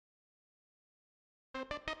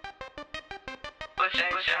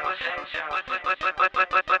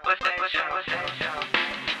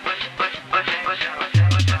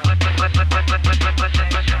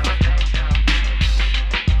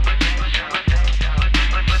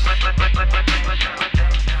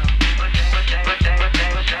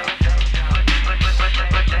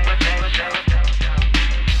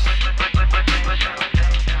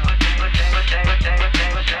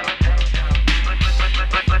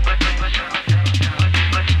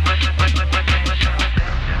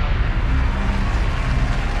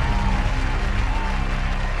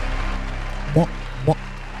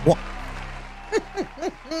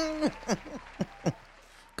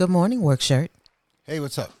Good morning, work shirt. Hey,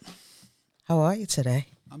 what's up? How are you today?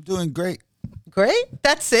 I'm doing great. Great?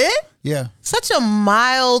 That's it? Yeah, Such a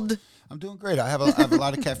mild I'm doing great. I have a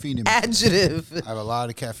lot of caffeine in me. adjective. I have a lot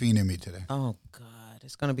of caffeine in me today. Oh, God.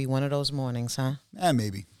 It's going to be one of those mornings, huh?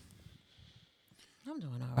 Maybe. I'm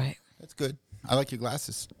doing all right. That's good. I like your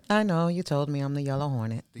glasses. I know. You told me I'm the Yellow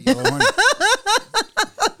Hornet. The yellow hornet.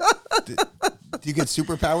 Do you get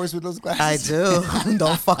superpowers with those glasses? I do.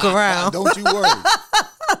 Don't fuck around. Don't you worry.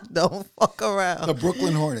 Don't fuck around. The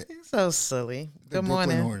Brooklyn Hornet. So silly. Good Brooklyn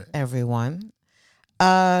morning, Hornet. everyone.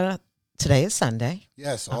 Today is Sunday,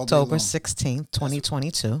 Yes, all day October long. 16th,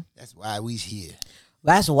 2022. That's why we's here.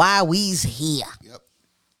 That's why we's here. Yep.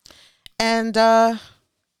 And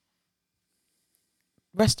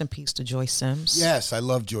rest in peace to Joyce Sims. Yes, I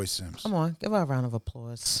love Joyce Sims. Come on, give her a round of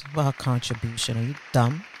applause for her contribution. Are you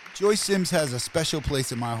dumb? Joyce Sims has a special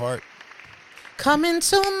place in my heart. Come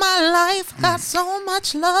into my life, got so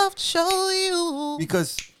much love to show you.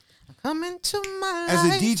 Because Come into my as a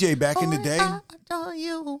life. DJ back in the day, I adore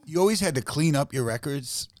you. you always had to clean up your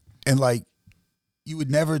records, and like you would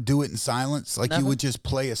never do it in silence. Like Never? you would just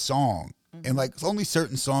play a song, and like only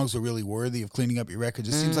certain songs were really worthy of cleaning up your records.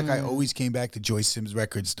 It seems like I always came back to Joyce Sims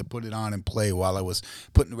records to put it on and play while I was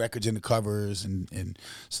putting the records in the covers, and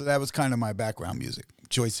so that was kind of my background music.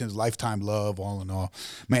 Joyce Sims, Lifetime Love, all in all.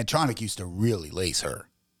 Mantronic used to really lace her.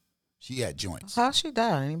 She had joints. How'd she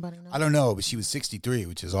die? Anybody know? I don't know, but she was 63,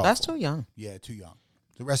 which is awful. That's too young. Yeah, too young.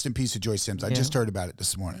 So rest in peace to Joyce Sims. I Yeah. just heard about it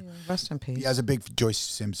this morning. Yeah, rest in peace. Yeah, I was a big Joyce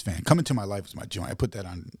Sims fan. Coming to My Life was my joint. I put that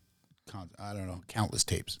on, I don't know, countless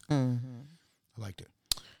tapes. Mm-hmm. I liked it.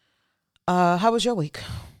 How was your week?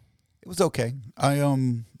 It was okay. I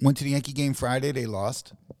went to the Yankee game Friday. They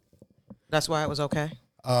lost. That's why it was okay.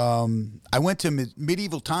 I went to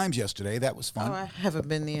Medieval Times yesterday. That was fun. Oh, I haven't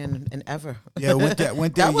been there in ever. Yeah, went there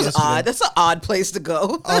That was yesterday. odd. That's an odd place to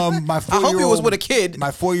go. My I 4-year-old, hope it was with a kid.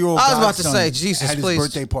 My 4-year-old. I was about to godson say, Jesus, had his please.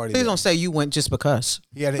 birthday party. Please there. don't say you went just because.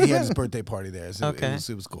 He had his birthday party there. So Okay. it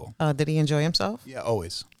was cool. Did he enjoy himself? Yeah,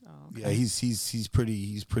 always. Yeah, he's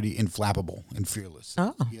pretty inflammable and fearless.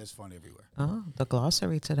 Oh. He has fun everywhere. Oh, the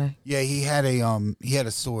glossary today. Yeah, he had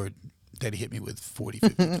a sword that he hit me with 40,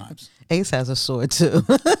 50 times. Ace has a sword too.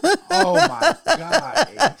 Oh my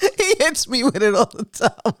God. He hits me with it all the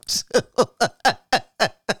time too.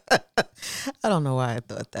 I don't know why I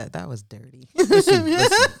thought that. That was dirty. Listen.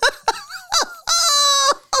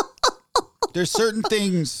 There's certain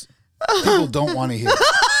things people don't want to hear.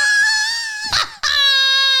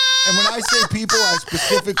 And when I say people, I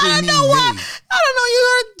specifically mean me. I don't know.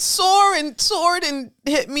 You heard sword and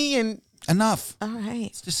hit me and Enough. all right.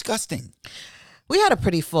 It's disgusting. We had a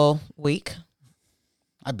pretty full week.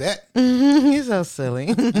 I bet. You're so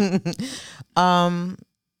silly.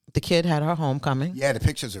 The kid had her homecoming. Yeah, the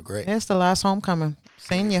pictures are great. It's the last homecoming.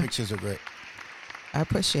 Seeing The you. pictures are great. I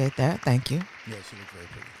appreciate that. Thank you. Yeah, she looked very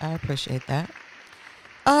pretty. I appreciate that.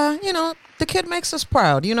 The kid makes us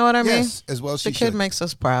proud. You know what I mean? Yes, as well she The kid should. makes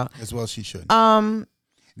us proud. As well she should.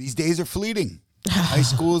 These days are fleeting. High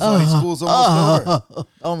school's almost over.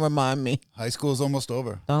 Don't remind me. High school's almost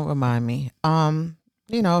over. Don't remind me.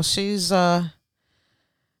 She's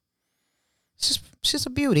she's a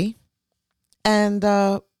beauty, and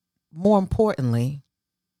more importantly,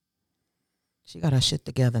 she got her shit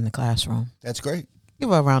together in the classroom. That's great. Give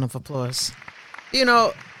her a round of applause. You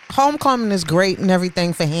know, homecoming is great and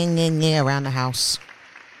everything for hanging around the house,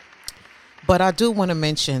 but I do want to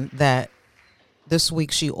mention that this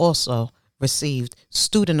week she also received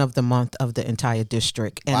Student of the Month of the entire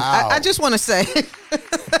district. And Wow. I just want to say,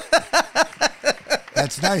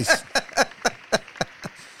 That's nice.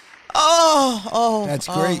 That's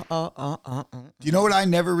great. Do you know what I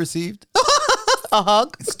never received? A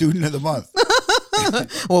hug? Student of the Month.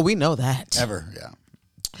 Well, we know that. Ever, yeah.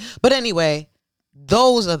 But anyway,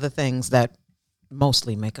 those are the things that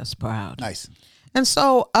mostly make us proud. Nice. And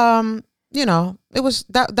so, it was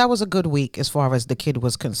that was a good week as far as the kid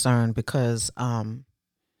was concerned because,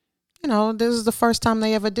 this is the first time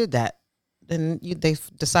they ever did that. And they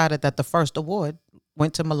decided that the first award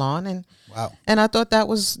went to Milan, and Wow. I thought that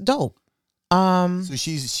was dope. So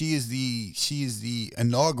she is the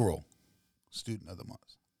inaugural student of the month.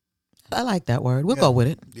 I like that word. We'll go with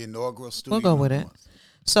it. The inaugural student. We'll go with of it. the month.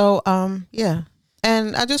 So, yeah.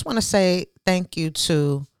 And I just want to say thank you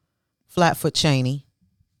to Flatfoot Cheney,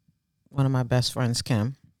 one of my best friends,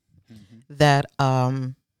 Kim, that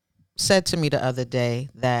said to me the other day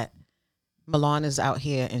that Milan is out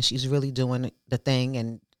here and she's really doing the thing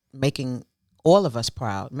and making all of us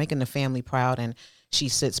proud, making the family proud. And she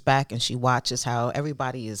sits back and she watches how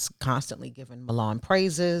everybody is constantly giving Milan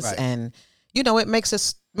praises. Right. And, you know, it makes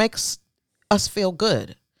us feel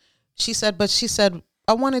good. She said,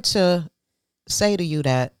 I wanted to say to you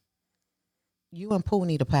that you and Pooh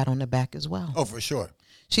need a pat on the back as well. Oh, for sure.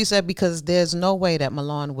 She said, because there's no way that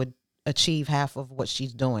Milan would achieve half of what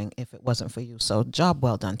she's doing if it wasn't for you. So job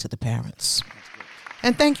well done to the parents.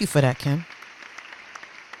 And thank you for that, Kim.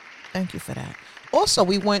 Thank you for that. Also,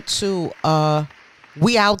 we went to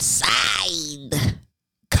We Outside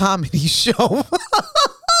comedy show.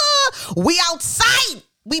 We Outside.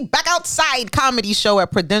 We back outside comedy show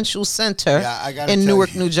at Prudential Center in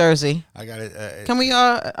Newark, New Jersey. I got it. Can we?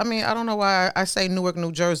 I mean, I don't know why I say Newark,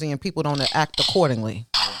 New Jersey, and people don't act accordingly.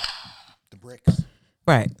 The Bricks.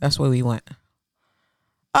 Right, that's where we went.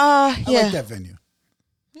 I Yeah, like that venue.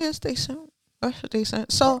 yeah, it's decent. That's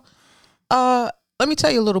decent. So, let me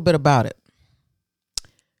tell you a little bit about it.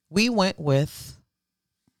 We went with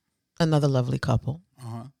another lovely couple.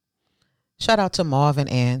 Shout out to Marv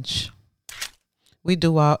and Ange. We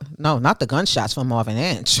do our not the gunshots from Marv and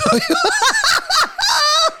Ange.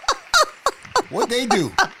 What they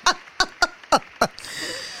do?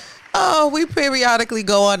 Oh, we periodically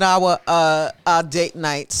go on our date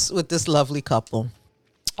nights with this lovely couple.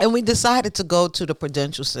 And we decided to go to the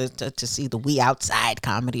Prudential Center to see the We Outside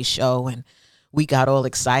comedy show. And we got all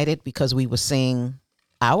excited because we were seeing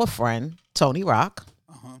our friend, Tony Rock,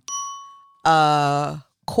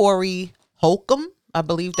 Corey Holcomb, I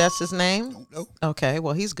believe that's his name. Don't know. Okay,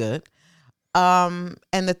 well, he's good. And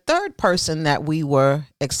the third person that we were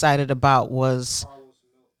excited about was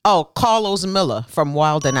Carlos Miller from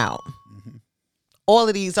Wild 'N Out. All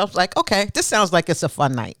of these, I was like, okay, this sounds like it's a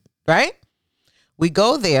fun night, right? We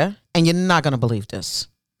go there, and you're not going to believe this.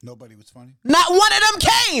 Nobody was funny. Not one of them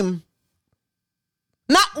came.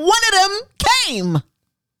 Not one of them came.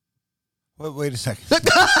 Wait a second.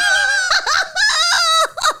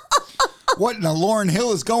 What in the Lauryn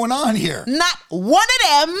Hill is going on here? Not one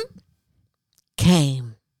of them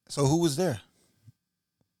came. So who was there?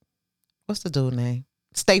 What's the dude name?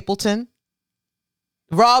 Stapleton.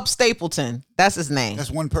 Rob Stapleton. That's his name. That's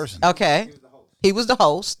one person. Okay. He was the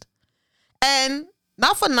host. And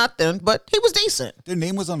not for nothing, but he was decent. Their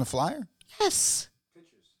name was on the flyer? Yes.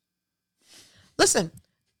 Listen.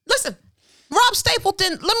 Rob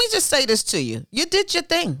Stapleton, let me just say this to you. You did your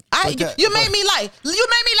thing. You made me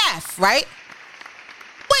laugh, right?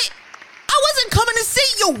 Wait, I wasn't coming to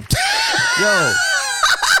see you. Yo.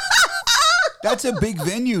 That's a big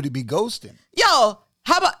venue to be ghosting. Yo,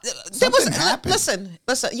 how about Something happened. Listen.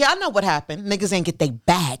 Yeah, I know what happened. Niggas ain't get they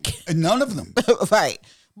bag. And none of them. Right.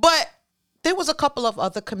 But there was a couple of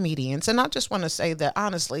other comedians, and I just want to say that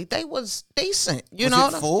honestly, they was decent. You know,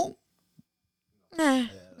 Was it full?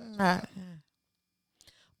 Nah.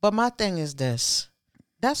 But my thing is this: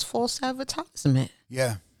 that's false advertisement.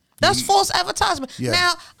 Yeah. That's false advertisement. Yeah.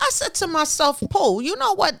 Now, I said to myself, Paul, you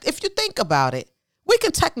know what? If you think about it, we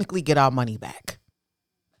can technically get our money back.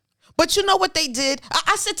 But you know what they did?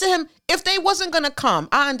 I said to him, if they wasn't going to come,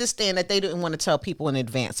 I understand that they didn't want to tell people in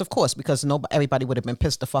advance, of course, because everybody would have been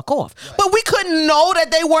pissed the fuck off. Right. But we couldn't know that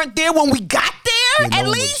they weren't there when we got there, at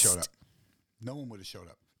least. No one would have showed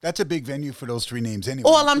up. That's a big venue for those three names anyway.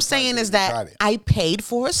 All I'm saying is that I paid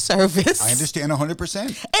for a service. I understand 100%.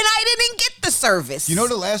 And I didn't get the service. You know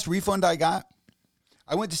the last refund I got?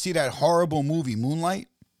 I went to see that horrible movie, Moonlight.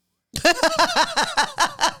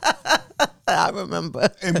 I remember.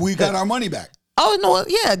 And we got our money back. Oh, no,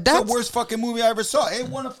 yeah. That's the worst fucking movie I ever saw. It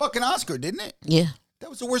won a fucking Oscar, didn't it? Yeah. That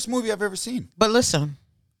was the worst movie I've ever seen. But listen,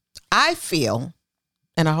 I feel,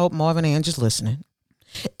 and I hope Marvin and is listening,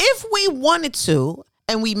 if we wanted to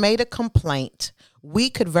and we made a complaint, we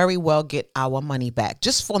could very well get our money back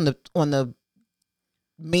just on the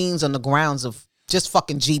means, on the grounds of just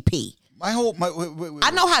fucking GP. Wait.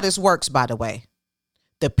 I know how this works, by the way.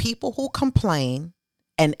 The people who complain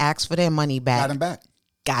and ask for their money back.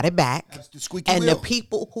 Got it back. That's the squeaky wheel. And the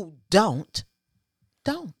people who don't.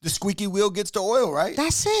 The squeaky wheel gets the oil, right?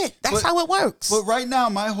 That's it. That's how it works. But right now,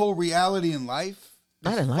 my whole reality in life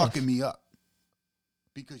is fucking me up.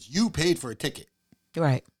 Because you paid for a ticket.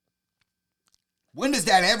 Right. When does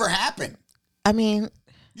that ever happen? I mean,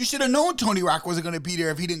 you should have known Tony Rock wasn't going to be there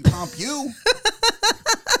if he didn't comp you.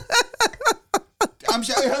 I'm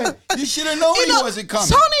sure you should have known he wasn't coming.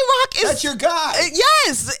 Tony Rock is that's your guy.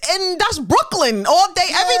 Yes, and that's Brooklyn all day,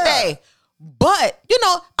 every day. But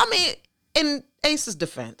I mean, in Ace's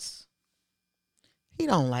defense, he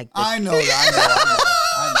don't like that. I know. He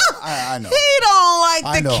don't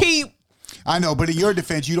like to keep. I know, but in your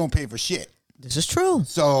defense, you don't pay for shit. This is true.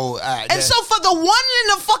 So so for the 1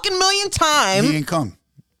 in a fucking million time, he didn't come.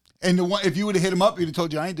 And the one, if you would have hit him up, he'd have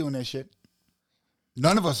told you I ain't doing that shit.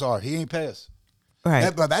 None of us are. He ain't pay us.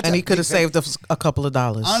 Right. And he could have saved us a couple of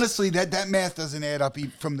dollars. Honestly, that math doesn't add up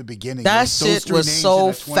from the beginning. That shit was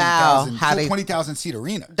so foul. 20,000 seat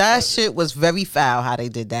arena. That shit was very foul how they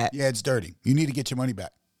did that. Yeah, it's dirty. You need to get your money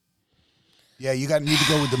back. Yeah, you need to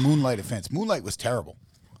go with the Moonlight offense. Moonlight was terrible.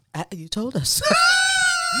 You told us.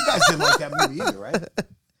 You guys didn't like that movie either, right?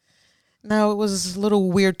 No, it was a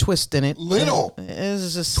little weird twist in it. Little. It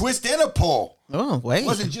was just twist and a pull. Oh, wait. It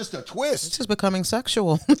wasn't just a twist. It's just becoming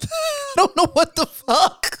sexual. I don't know what the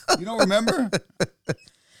fuck. You don't remember?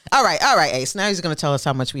 All right, Ace. Now he's going to tell us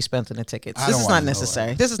how much we spent on the tickets. This is not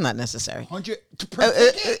necessary. This is not necessary. 100 per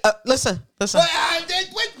ticket? Listen.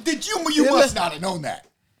 You must not have known that.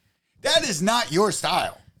 That is not your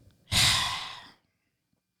style.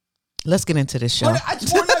 Let's get into this show. I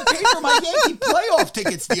swore I paid for my Yankee playoff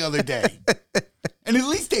tickets the other day. And at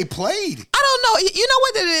least they played. I don't know. You know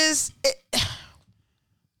what it is?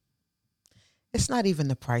 It's not even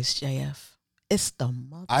the price, JF. It's the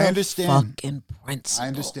motherfucking principle. I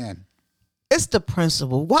understand. It's the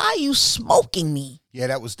principle. Why are you smoking me? Yeah,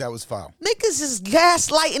 that was foul. Niggas is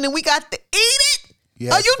gaslighting and we got to eat it?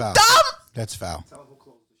 Yeah, are you foul. dumb? That's foul.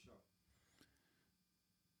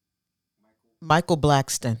 Michael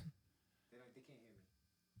Blackston.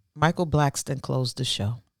 Michael Blackston closed the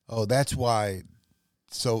show. Oh, that's why.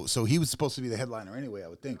 So he was supposed to be the headliner anyway, I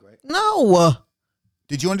would think, right? No.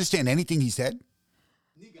 Did you understand anything he said?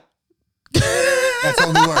 That's the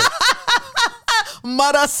only word.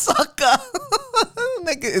 Mother sucker.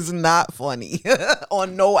 Nigga is not funny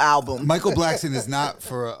on no album. Michael Blackston is not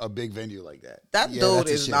for a big venue like that. That dude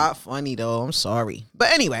is not funny, though. I'm sorry.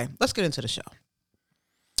 But anyway, let's get into the show.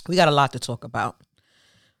 We got a lot to talk about.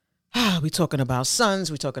 We're talking about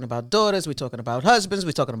sons. We're talking about daughters. We're talking about husbands.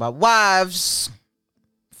 We're talking about wives.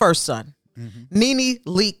 First son. Mm-hmm. Nene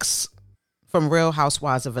Leakes from Real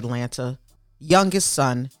Housewives of Atlanta. Youngest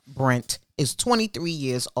son, Brent, is 23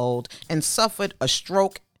 years old and suffered a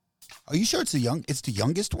stroke. Are you sure it's the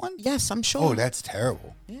youngest one? Yes, I'm sure. Oh, that's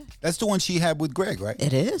terrible. Yeah. That's the one she had with Greg, right?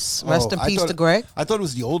 It is. Rest in peace to Greg. I thought it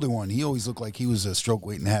was the older one. He always looked like he was a stroke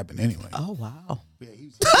waiting to happen anyway. Oh, wow. Yeah,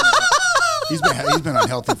 he's been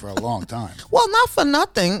unhealthy for a long time. Well, not for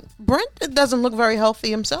nothing. Brent doesn't look very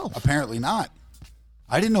healthy himself. Apparently not.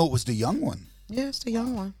 I didn't know it was the young one. Yeah, it's the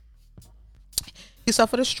young one. He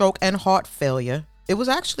suffered a stroke and heart failure. It was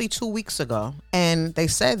actually 2 weeks ago. And they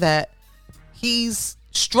said that he's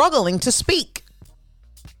struggling to speak.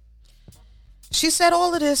 She said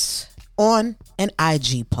all of this on an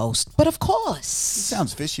IG post. But of course. It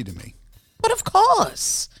sounds fishy to me. But of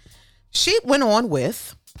course. She went on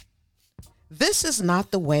with, "This is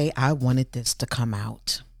not the way I wanted this to come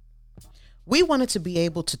out. We wanted to be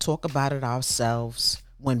able to talk about it ourselves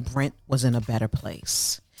when Brent was in a better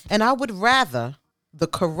place. And I would rather the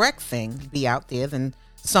correct thing be out there than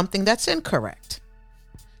something that's incorrect."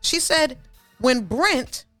 She said, when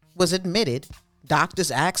Brent was admitted,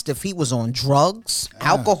 doctors asked if he was on drugs,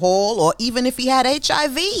 alcohol, or even if he had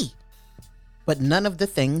HIV. But none of the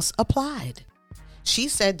things applied. She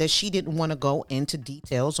said that she didn't want to go into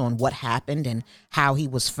details on what happened and how he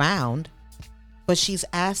was found, but she's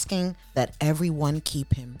asking that everyone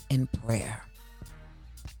keep him in prayer.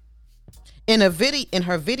 In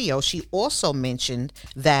her video, she also mentioned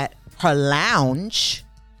that her lounge,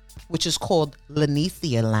 which is called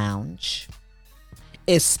Lanithia Lounge,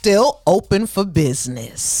 is still open for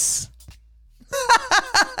business.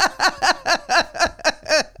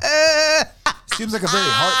 Seems like a very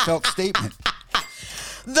heartfelt statement.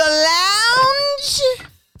 The lounge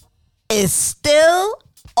is still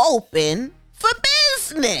open for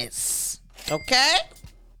business. Okay?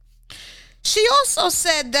 She also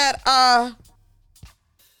said that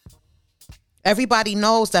everybody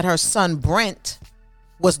knows that her son Brent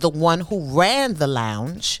was the one who ran the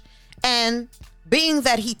lounge, and being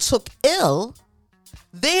that he took ill,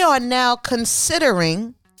 they are now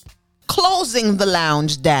considering closing the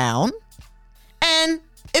lounge down. And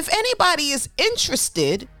if anybody is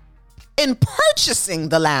interested in purchasing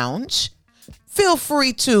the lounge, feel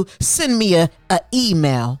free to send me a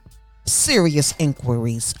email. Serious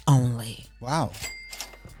inquiries only. Wow.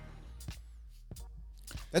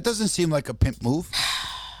 That doesn't seem like a pimp move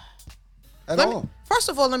at all. First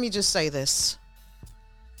of all, let me just say this.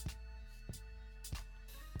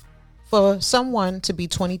 For someone to be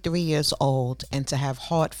 23 years old and to have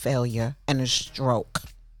heart failure and a stroke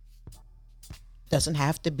doesn't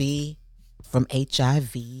have to be from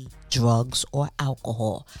HIV, drugs, or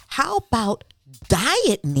alcohol. How about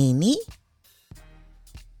diet, Nene?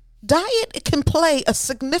 Diet can play a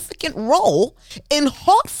significant role in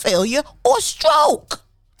heart failure or stroke.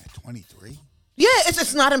 At 23? Yeah,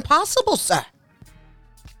 it's not impossible, sir.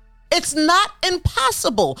 It's not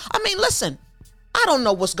impossible. I mean, listen, I don't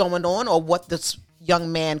know what's going on or what this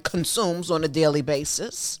young man consumes on a daily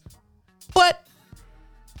basis. But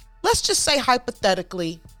let's just say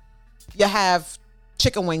hypothetically, you have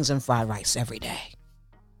chicken wings and fried rice every day.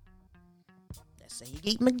 Let's say you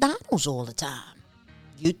eat McDonald's all the time.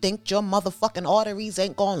 You think your motherfucking arteries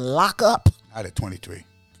ain't gonna lock up? Not at 23.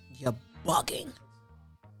 You're bugging.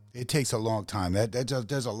 It takes a long time.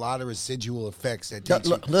 There's a lot of residual effects. That takes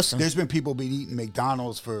Look, listen. There's been people been eating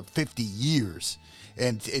McDonald's for 50 years,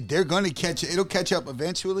 and they're going to catch it. It'll catch up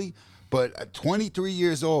eventually. But at 23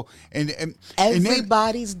 years old, and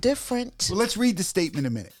everybody's different. Well, let's read the statement a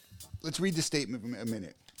minute.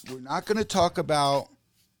 We're not going to talk about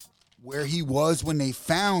where he was when they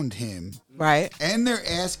found him. Right. And they're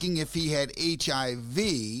asking if he had HIV,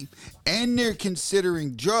 and they're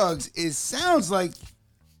considering drugs. It sounds like...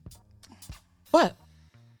 What?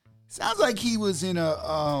 Sounds like he was in a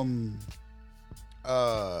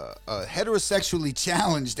heterosexually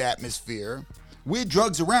challenged atmosphere with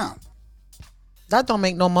drugs around. That don't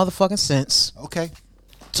make no motherfucking sense. Okay.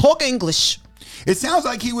 Talk English. It sounds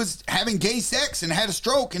like he was having gay sex and had a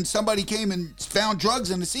stroke, and somebody came and found drugs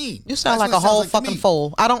in the scene. You sound like a whole fucking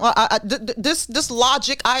fool. I don't. This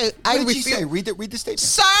logic. I What did she say? Read the statement,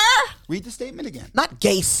 sir. Read the statement again. Not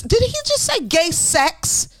gay. Did he just say gay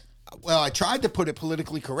sex? Well, I tried to put it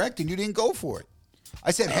politically correct, and you didn't go for it. I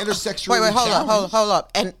said heterosexual. Wait, hold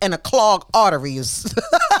up, and a clogged arteries.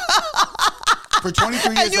 For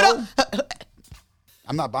 23 years old,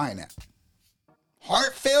 I'm not buying that.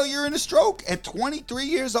 Heart failure and a stroke at 23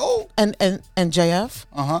 years old. And JF,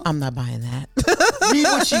 Uh-huh. I'm not buying that. Read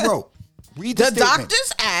what she wrote. Read the statement.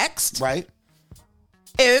 Doctors asked Right.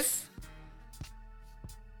 if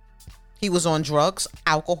he was on drugs,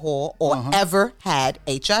 alcohol, or ever had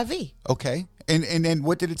HIV. Okay. And then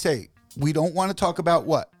what did it say? We don't want to talk about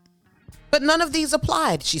what? But none of these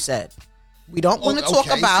applied, she said. We don't want to talk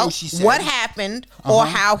okay, about so she said- what happened or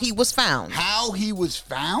how he was found. How he was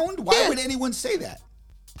found? Why Yeah. would anyone say that?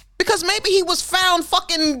 Because maybe he was found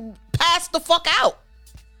fucking passed the fuck out.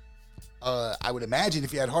 I would imagine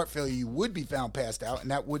if you had heart failure, you would be found passed out,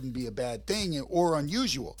 and that wouldn't be a bad thing or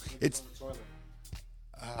unusual. It's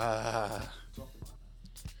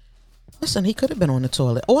Listen, he could have been on the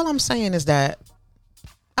toilet. All I'm saying is that,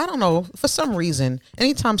 I don't know, for some reason,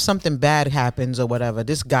 anytime something bad happens or whatever,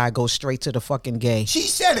 this guy goes straight to the fucking gay. she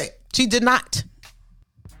said it. She did not.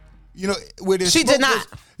 You know, with his She did not.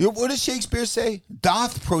 What does Shakespeare say?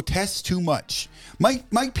 Doth protest too much.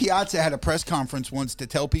 Mike Piazza had a press conference once to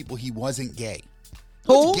tell people he wasn't gay.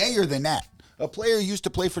 Who? What's gayer than that? A player who used to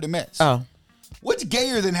play for the Mets. Oh. What's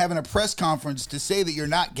gayer than having a press conference to say that you're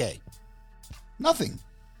not gay? Nothing.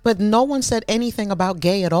 But no one said anything about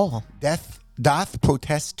gay at all. Doth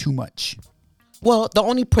protest too much. Well, the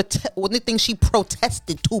only thing she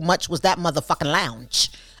protested too much was that motherfucking lounge.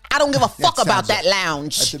 I don't give a fuck about that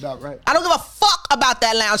lounge. That's about right. I don't give a fuck about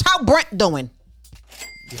that lounge. How Brent doing?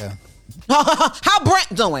 Yeah. How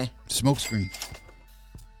Brent doing? Smoke screen.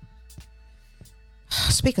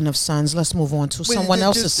 Speaking of sons, let's move on to someone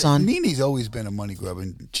else's son. Nene's always been a money grub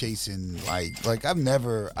and chasing like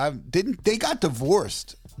they got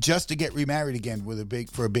divorced just to get remarried again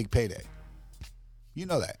for a big payday. You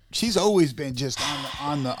know that. She's always been just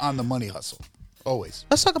on the money hustle. Always.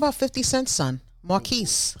 Let's talk about 50 Cent's son,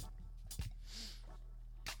 Marquise.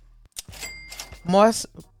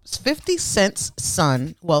 50 Cent's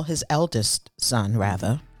son, well, his eldest son,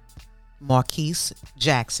 rather, Marquise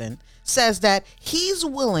Jackson, says that he's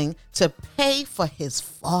willing to pay for his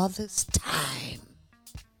father's time.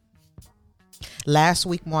 Last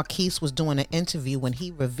week, Marquise was doing an interview when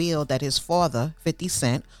he revealed that his father, 50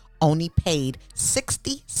 Cent, only paid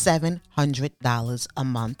 $6,700 a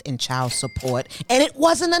month in child support, and it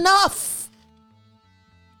wasn't enough.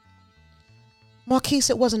 Marquise,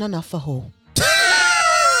 it wasn't enough for who?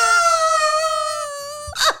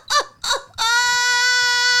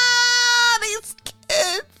 These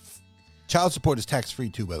kids. Child support is tax-free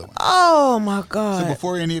too, by the way. Oh my God. So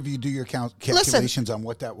before any of you do your calculations on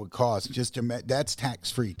what that would cost, that's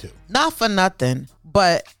tax-free too. Not for nothing,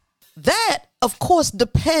 but that of course,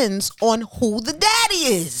 depends on who the daddy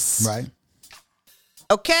is. Right.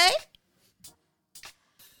 Okay?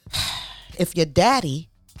 If your daddy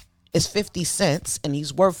is 50 cents and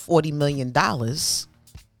he's worth $40 million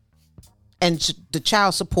and the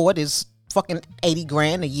child support is fucking 80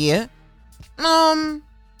 grand a year, I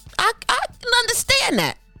can understand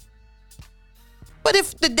that. But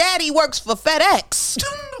if the daddy works for FedEx,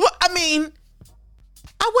 I mean,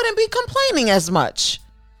 I wouldn't be complaining as much.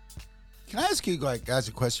 Can I ask you guys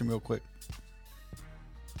a question real quick?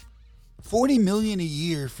 $40 million a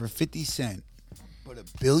year for 50 Cent, but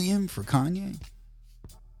 $1 billion for Kanye?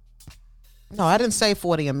 No, I didn't say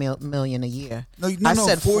 40 million a year. No, I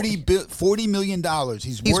said $40 million.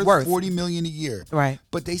 He's worth $40 million a year. Right.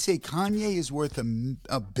 But they say Kanye is worth $1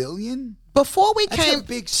 billion? Before we That's came, a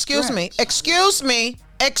big excuse stretch. me.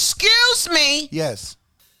 Yes.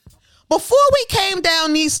 Before we came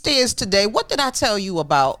down these stairs today, what did I tell you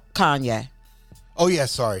about Kanye? Oh, yeah,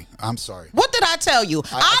 sorry. I'm sorry. What did I tell you?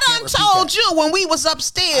 I I can't done repeat told that. you when we was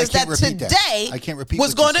upstairs I can't that repeat that. today I can't repeat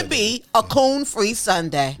was what you going to said. be a coon-free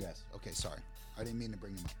Sunday. Yes. Okay, sorry. I didn't mean to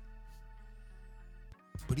bring him up.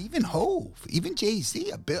 But even Hove, even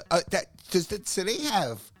Jay-Z, so they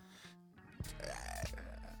have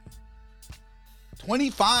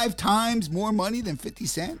 25 times more money than 50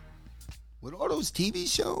 Cent? With all those TV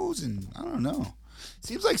shows and I don't know.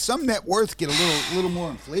 Seems like some net worths get a little more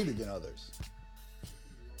inflated than others.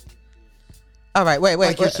 All right, wait.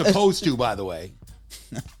 Like you're supposed to, by the way.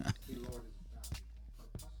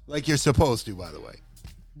 Like you're supposed to, by the way.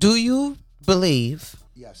 Do you believe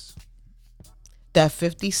Yes. that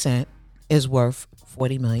 50 Cent is worth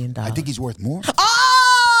 $40 million? I think he's worth more.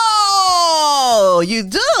 Oh, you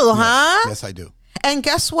do, huh? Yes, I do. And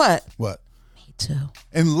guess what? What? Me too.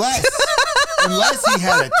 Unless he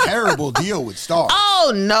had a terrible deal with Stars.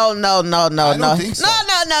 Oh, no. I don't think so.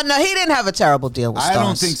 No. He didn't have a terrible deal with Stars. I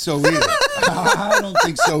don't think so either. I don't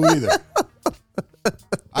think so either.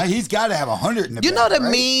 He's got to have 100 in the You bag, know the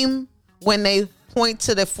right? meme when they point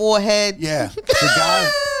to the forehead? Yeah. The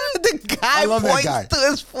guy. The guy I love that points guy. to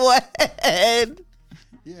his forehead.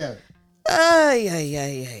 Yeah.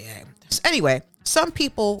 Yeah. Anyway, some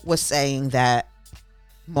people were saying that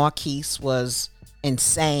Marquise was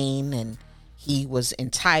insane and he was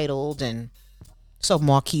entitled, and so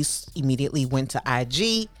Marquise immediately went to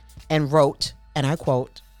IG and wrote, and I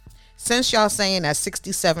quote, "Since y'all saying that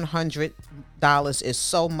 $6,700 is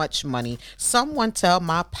so much money, someone tell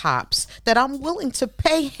my pops that I'm willing to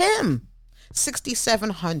pay him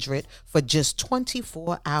 $6,700 for just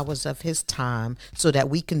 24 hours of his time so that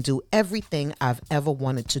we can do everything I've ever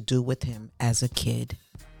wanted to do with him as a kid."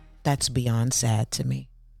 That's beyond sad to me.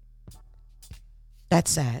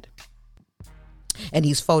 That's sad. And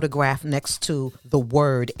he's photographed next to the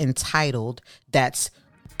word entitled that's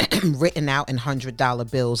written out in $100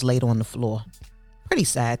 bills laid on the floor. Pretty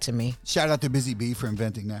sad to me. Shout out to Busy Bee for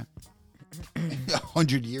inventing that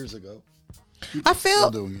 100 years ago. I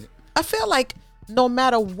Still doing it. feel like no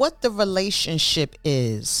matter what the relationship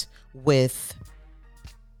is with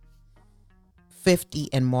 50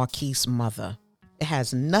 and Marquise' mother, it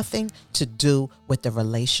has nothing to do with the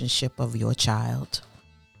relationship of your child.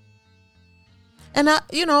 And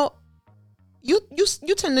you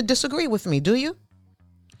tend to disagree with me, do you?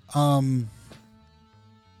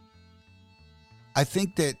 I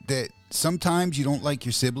think that sometimes you don't like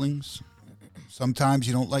your siblings. Sometimes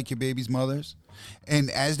you don't like your baby's mothers. And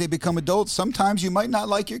as they become adults, sometimes you might not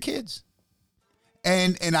like your kids.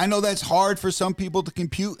 And I know that's hard for some people to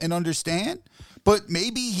compute and understand, but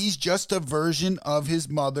maybe he's just a version of his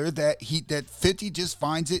mother that 50 just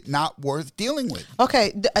finds it not worth dealing with.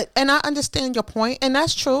 Okay, and I understand your point, and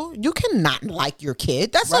that's true. You cannot like your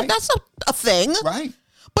kid. That's Right. a thing. Right.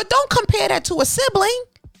 But don't compare that to a sibling.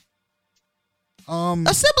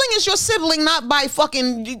 A sibling is your sibling, not by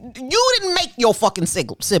fucking. You didn't make your fucking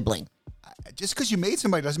sibling. Just because you made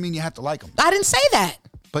somebody doesn't mean you have to like them. I didn't say that.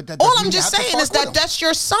 But that All doesn't I'm mean you just have to saying fuck is with that him. that's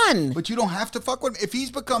your son. But you don't have to fuck with him if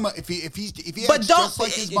he's become if he But acts don't. just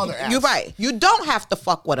like his mother acts. You're right. You don't have to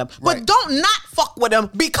fuck with him, but Right. don't not fuck with him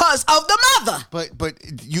because of the mother. But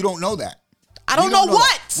you don't know that. I don't We know that.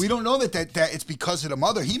 what. We don't know that it's because of the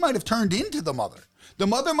mother. He might have turned into the mother. The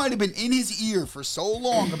mother might have been in his ear for so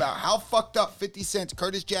long about how fucked up 50 Cent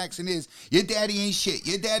Curtis Jackson is. Your daddy ain't shit.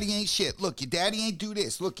 Your daddy ain't shit. Look, your daddy ain't do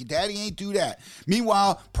this. Look, your daddy ain't do that.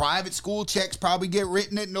 Meanwhile, private school checks probably get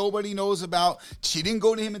written that nobody knows about. She didn't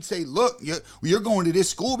go to him and say, look, you're going to this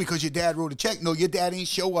school because your dad wrote a check. No, your dad ain't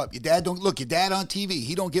show up. Your dad don't look. Your dad on TV.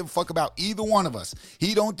 He don't give a fuck about either one of us.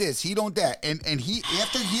 He don't this. He don't that. And he,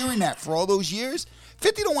 after hearing that for all those years,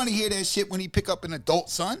 50 don't want to hear that shit when he pick up an adult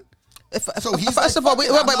son. So he's first of all, wait.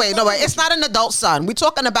 It's not an adult son. We're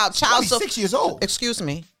talking about child support. 6 years old. Excuse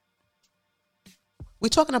me. We're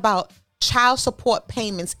talking about child support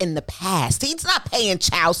payments in the past. He's not paying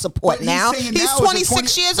child support But now. He's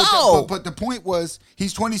 26 years old. But the point was,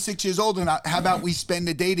 he's 26 years old, and how about we spend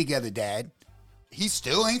the day together, Dad? He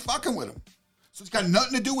still ain't fucking with him. So it's got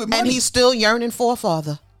nothing to do with money. And he's still yearning for a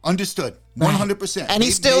father. Understood. 100%. And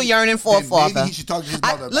he's still yearning for a father. Maybe he should talk to his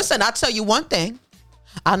mother. Listen, I'll tell you one thing.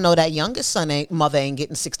 I know that youngest son mother ain't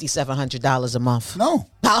getting $6,700 a month. No.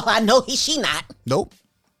 I know she not. Nope.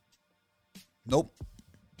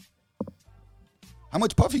 How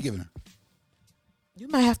much Puff you giving her? You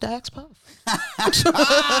might have to ask Puff.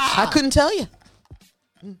 I couldn't tell you.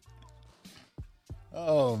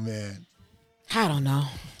 Oh, man. I don't know.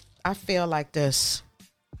 I feel like this.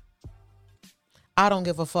 I don't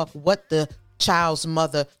give a fuck what the child's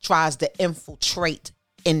mother tries to infiltrate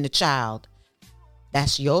in the child.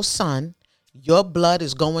 That's your son. Your blood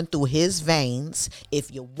is going through his veins.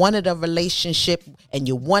 If you wanted a relationship and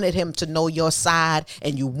you wanted him to know your side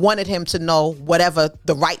and you wanted him to know whatever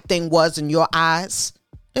the right thing was in your eyes,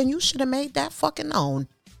 then you should have made that fucking known.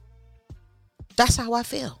 That's how I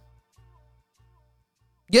feel.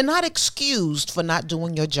 You're not excused for not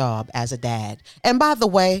doing your job as a dad. And by the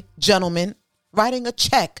way, gentlemen, writing a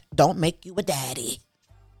check don't make you a daddy.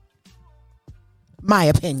 My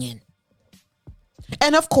opinion.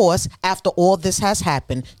 And of course, after all this has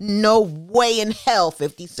happened, no way in hell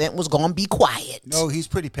 50 Cent was going to be quiet. No, he's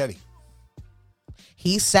pretty petty.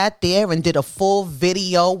 He sat there and did a full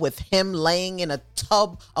video with him laying in a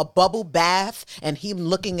tub, a bubble bath, and him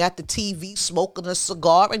looking at the TV, smoking a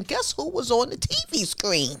cigar. And guess who was on the TV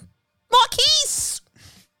screen? Marquise.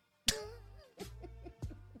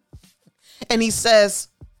 And he says,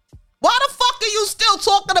 why the fuck are you still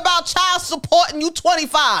talking about child support and you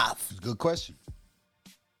 25? It's a good question.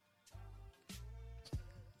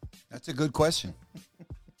 That's a good question.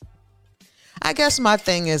 I guess my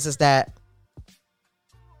thing is that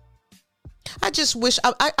I just wish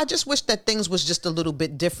that things was just a little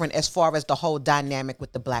bit different as far as the whole dynamic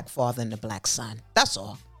with the black father and the black son. That's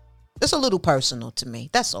all. It's a little personal to me.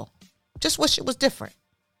 That's all. Just wish it was different.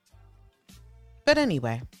 But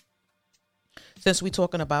anyway, since we're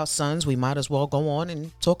talking about sons, we might as well go on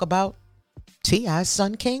and talk about T.I.'s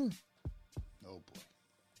son King. Oh boy.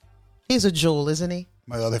 He's a jewel, isn't he?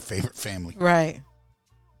 My other favorite family. Right.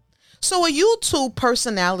 So a YouTube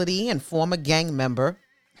personality and former gang member,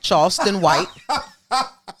 Charleston White.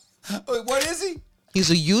 Wait, what is he? He's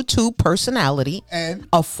a YouTube personality and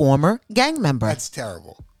a former gang member. That's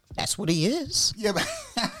terrible. That's what he is. Yeah,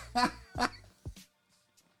 but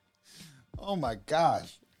oh my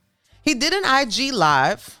gosh. He did an IG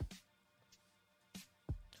live.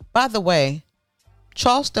 By the way,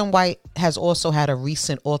 Charleston White has also had a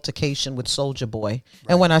recent altercation with Soulja Boy. Right.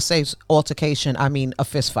 And when I say altercation, I mean a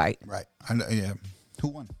fist fight. Right. I know, yeah. Who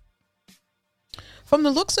won? From the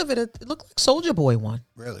looks of it, it looked like Soulja Boy won.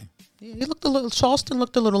 Really? Yeah, Charleston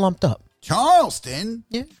looked a little lumped up. Charleston?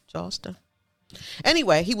 Yeah, Charleston.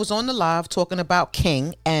 Anyway, he was on the live talking about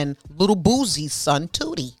King and Little Boosie's son,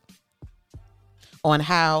 Tootie. On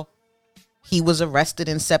how he was arrested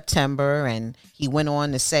in September, and he went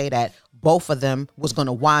on to say that both of them was going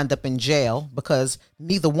to wind up in jail because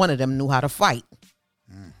neither one of them knew how to fight,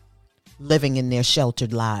 living in their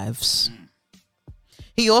sheltered lives.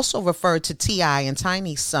 He also referred to T.I. and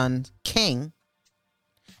Tiny's son, King,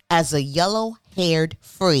 as a yellow-haired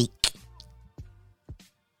freak.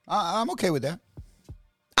 I'm okay with that.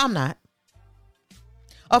 I'm not.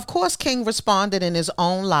 Of course, King responded in his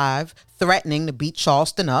own live, threatening to beat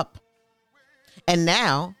Charleston up. And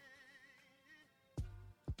now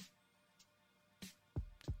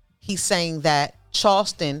he's saying that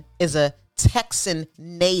Charleston is a Texan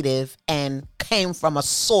native and came from a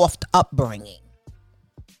soft upbringing.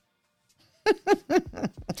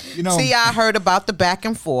 You know, T.I. heard about the back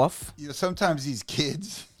and forth. You know, sometimes these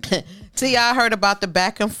kids. T.I. heard about the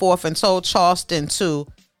back and forth and told Charleston to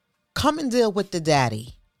come and deal with the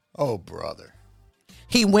daddy. Oh, brother.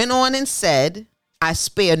 He went on and said, I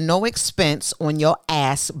spare no expense on your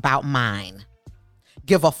ass about mine.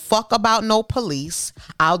 Give a fuck about no police.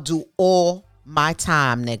 I'll do all my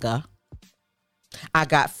time, nigga. I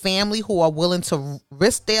got family who are willing to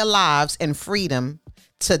risk their lives and freedom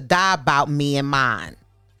to die about me and mine.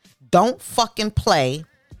 Don't fucking play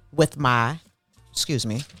with my,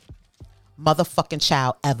 motherfucking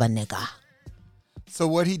child ever, nigga. So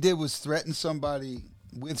what he did was threaten somebody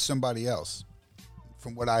with somebody else,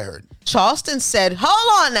 from what I heard. Charleston said,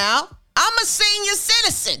 hold on now. I'm a senior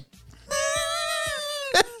citizen.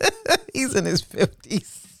 He's in his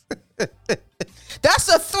 50s. That's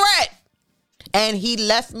a threat. And he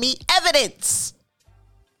left me evidence.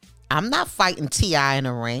 I'm not fighting T.I. in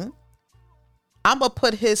a ring. I'm going to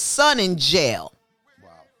put his son in jail. Wow.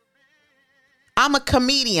 I'm a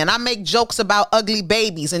comedian. I make jokes about ugly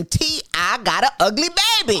babies. And T.I. got an ugly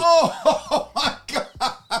baby. Oh, my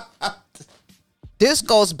God. This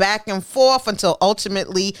goes back and forth until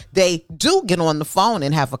ultimately they do get on the phone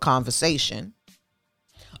and have a conversation.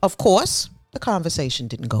 Of course, the conversation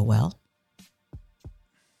didn't go well.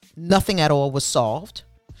 Nothing at all was solved.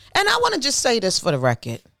 And I want to just say this for the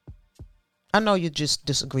record. I know you just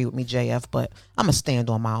disagree with me, JF, but I'm going to stand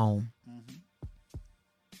on my own. Mm-hmm.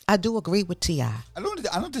 I do agree with T.I. I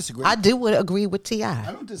don't disagree. I do agree with T.I.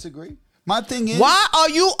 I don't disagree. My thing is, why are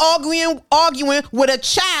you arguing with a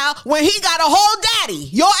child when he got a whole daddy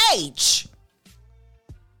your age?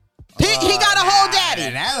 He got a whole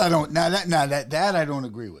daddy. That I don't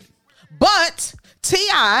agree with. But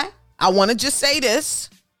T.I., I want to just say this.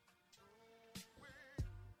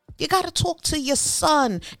 You got to talk to your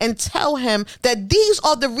son and tell him that these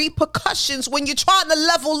are the repercussions when you're trying to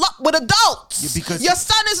level up with adults. Yeah, because your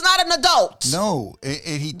son is not an adult. No,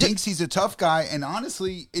 and he thinks he's a tough guy. And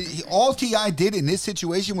honestly, all T.I. did in this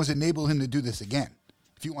situation was enable him to do this again.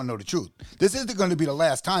 If you want to know the truth, this isn't going to be the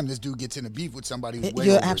last time this dude gets in a beef with somebody who's way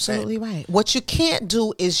You're over absolutely his head. right. What you can't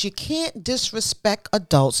do is you can't disrespect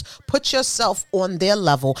adults. Put yourself on their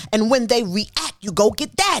level, and when they react, you go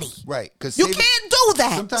get daddy. Right? Because you can't do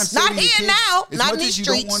that. Sometimes not here kids, now. As not much in these as you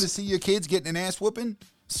streets. don't want to see your kids getting an ass whooping,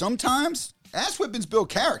 sometimes ass whippings build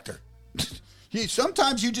character.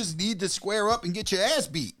 Sometimes you just need to square up and get your ass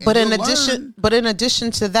beat. But in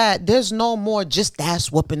addition to that, there's no more just ass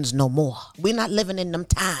whoopings no more. We're not living in them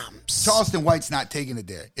times. Charleston White's not taking it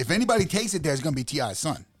there. If anybody takes it there, it's going to be T.I.'s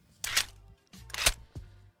son.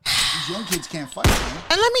 These young kids can't fight, man.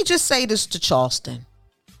 And let me just say this to Charleston.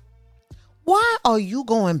 Why are you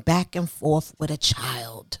going back and forth with a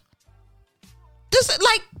child? This is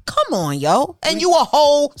like, come on, yo. And you a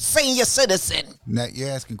whole senior citizen. Now, you're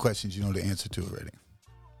asking questions you know the answer to already.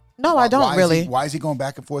 No, I don't really. Why is he going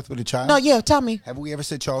back and forth with a child? No, yeah, tell me. Have we ever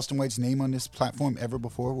said Charleston White's name on this platform ever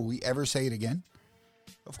before? Will we ever say it again?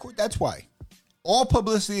 Of course, that's why. All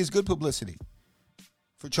publicity is good publicity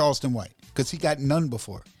for Charleston White because he got none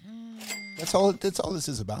before. That's all this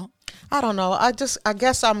is about. I don't know. I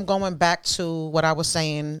guess I'm going back to what I was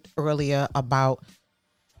saying earlier about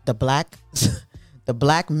the black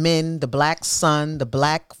men, the black son, the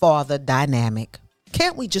black father dynamic.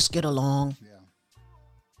 Can't we just get along? Yeah.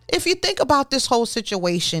 If you think about this whole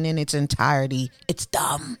situation in its entirety, it's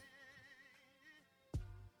dumb.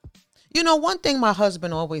 You know, one thing my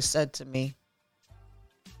husband always said to me,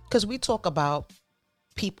 because we talk about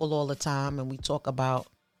people all the time and we talk about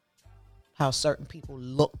how certain people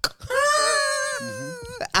look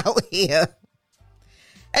out here.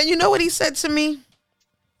 And you know what he said to me?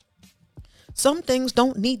 Some things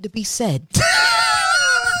don't need to be said.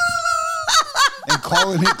 And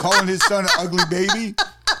calling his son an ugly baby?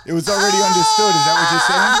 It was already understood. Is that what you're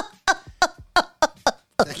saying?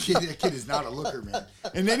 That kid is not a looker, man.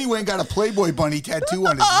 And then he went and got a Playboy bunny tattoo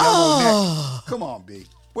on his yellow neck. Come on, B.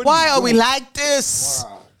 Why are we like this?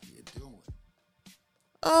 What are you doing?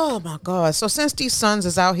 Oh, my God. So since these sons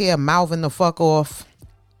is out here mouthing the fuck off,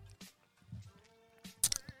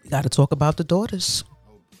 we got to talk about the daughters.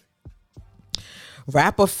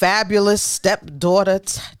 Rapper Fabulous stepdaughter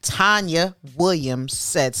Tanya Williams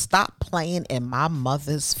said, "Stop playing in my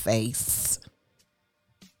mother's face."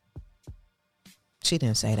 She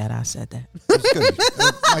didn't say that. I said that.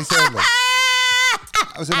 That was good.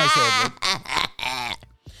 That was a nice ad.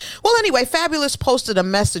 Well, anyway, Fabulous posted a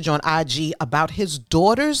message on IG about his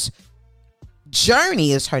daughter's,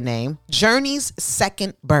 Journey is her name, Journey's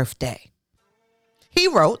second birthday. He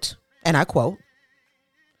wrote, and I quote,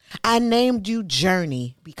 "I named you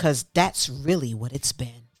Journey because that's really what it's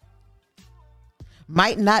been.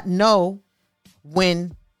 Might not know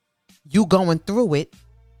when you going through it,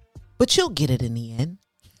 but you'll get it in the end.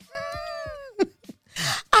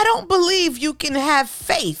 I don't believe you can have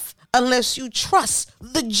faith unless you trust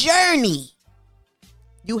the journey.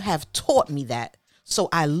 You have taught me that, so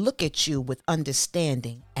I look at you with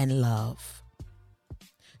understanding and love.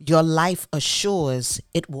 Your life assures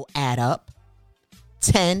it will add up.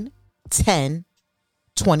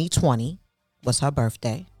 10/10/2020 was her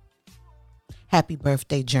birthday. Happy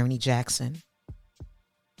birthday, Journey Jackson."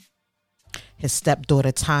 His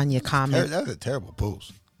stepdaughter Tanya commented, That was a terrible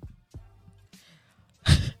post.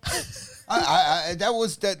 That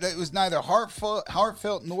was neither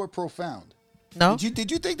heartfelt nor profound. "No, Did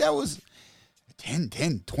you think that was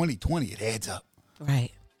 10/10/2020? It adds up.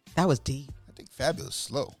 right? That was deep. I think Fabulous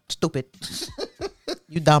slow. Stupid.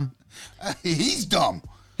 You dumb." He's dumb.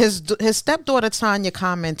 His stepdaughter Tanya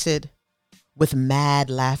commented with mad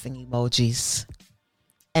laughing emojis.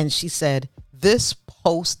 And she said, "This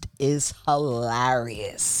post is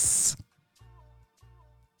hilarious.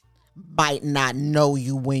 Might not know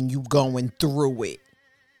you when you going through it,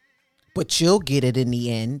 but you'll get it in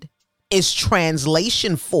the end. It's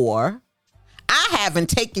translation for, I haven't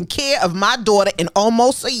taken care of my daughter in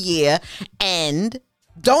almost a year and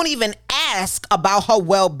don't even ask about her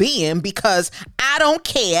well-being because I don't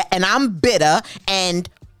care and I'm bitter and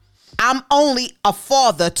I'm only a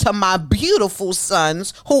father to my beautiful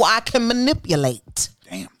sons who I can manipulate."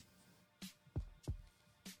 Damn.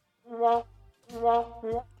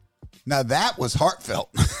 Now that was heartfelt.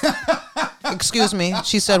 Excuse me.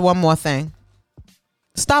 She said one more thing.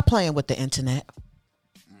 Stop playing with the internet.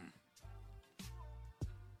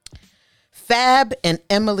 Fab and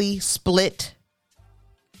Emily split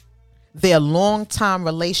their long-time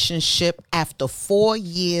relationship after 4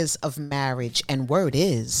 years of marriage. And word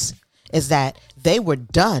is that they were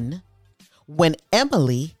done when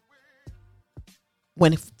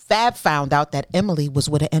Fab found out that Emily was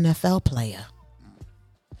with an NFL player.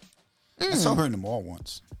 I saw her in the mall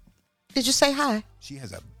once. Did you say hi? She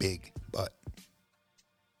has a big butt.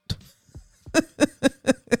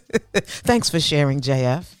 Thanks for sharing,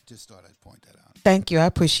 JF. Just thought I'd point that out. Thank you. I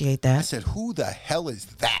appreciate I that. said, "Who the hell is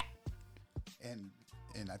that?" And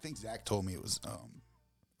I think Zach told me it was,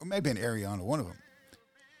 or maybe an Ariana, one of them.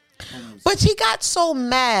 But he got so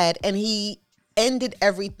mad and he ended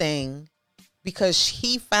everything because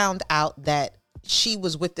he found out that she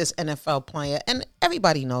was with this NFL player. And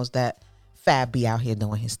everybody knows that Fab be out here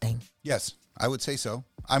doing his thing. Yes, I would say so.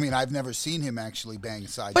 I mean, I've never seen him actually bang a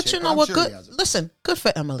side But chick, you know I'm what? sure Good. he has it. Listen, good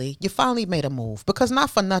for Emily. You finally made a move because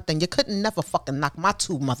not for nothing, you couldn't never fucking knock my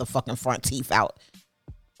 2 motherfucking front teeth out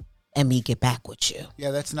and me get back with you.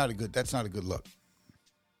 Yeah, that's not a good look.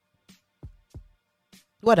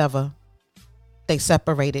 Whatever. They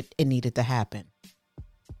separated. It needed to happen.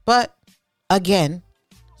 But again,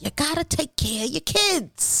 you gotta take care of your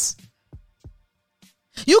kids.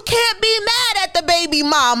 You can't be mad at the baby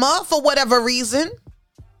mama for whatever reason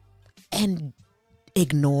and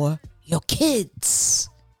ignore your kids.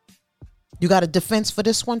 You got a defense for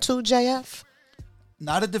this one too, JF?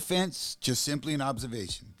 Not a defense, just simply an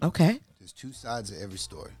observation. Okay. There's 2 sides of every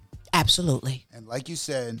story. Absolutely. And like you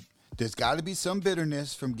said, there's got to be some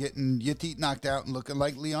bitterness from getting your teeth knocked out and looking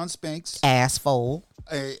like Leon Spanks. Asshole.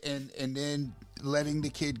 And then letting the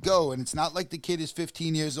kid go. And it's not like the kid is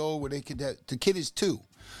 15 years old where they could have, the kid is 2.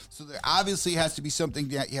 So there obviously has to be something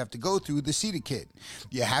that you have to go through to see the kid.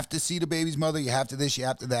 You have to see the baby's mother. You have to this, you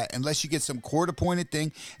have to that. Unless you get some court-appointed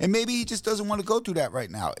thing. And maybe he just doesn't want to go through that right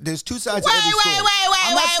now. There's 2 sides to every story. Wait.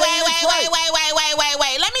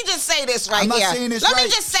 Let me just say this right I'm here. not saying this Let right. me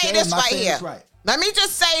just say Jay, this I'm not right saying here. this right. Let me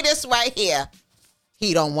just say this right here.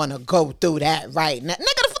 He don't want to go through that right now.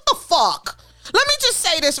 Nigga, what the fuck? Let me just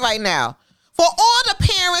say this right now. For all the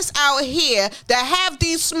parents out here that have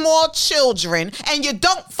these small children and you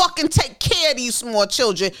don't fucking take care of these small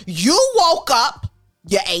children, you woke up,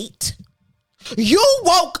 you ate. You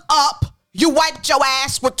woke up, you wiped your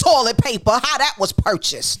ass with toilet paper, how that was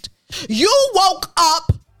purchased. You woke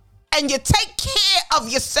up and you take care of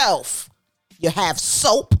yourself. You have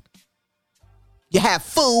soap. You have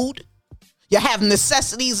food. You have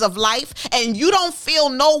necessities of life, and you don't feel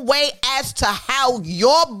no way as to how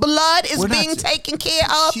your blood is being taken care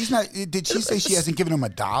of. She's not. Did she say she hasn't given him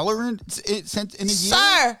 $1 in a year?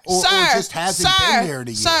 Sir, or just hasn't been there in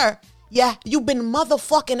a year? Sir, yeah, you've been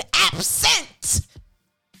motherfucking absent.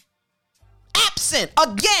 Absent.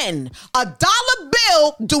 Again, $1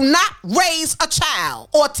 bill do not raise a child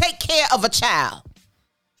or take care of a child.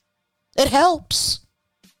 It helps,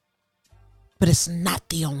 but it's not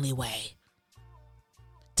the only way.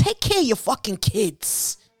 Take care of your fucking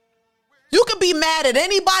kids. You can be mad at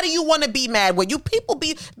anybody you want to be mad with.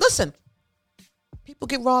 Listen, people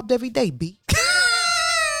get robbed every day, B.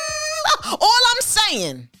 All I'm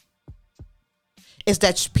saying is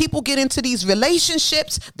that people get into these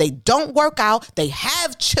relationships, they don't work out, they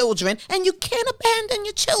have children, and you can't abandon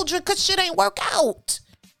your children because shit ain't work out.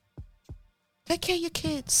 Take care of your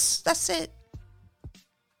kids. That's it.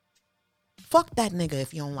 Fuck that nigga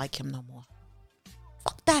if you don't like him no more.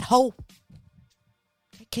 Fuck that hoe.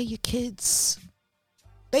 Take care of your kids.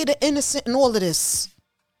 They the innocent in all of this.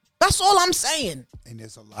 That's all I'm saying. And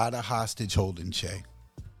there's a lot of hostage holding, Che.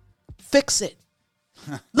 Fix it.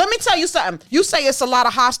 Let me tell you something. You say it's a lot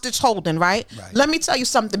of hostage holding, right? Let me tell you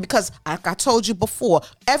something, because like I told you before,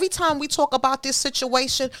 every time we talk about this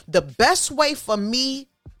situation, the best way for me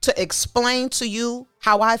to explain to you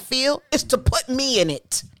how I feel is to put me in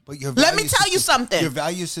it. But your Let me value tell you system- something. Your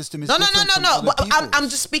value system is No. different from other But I'm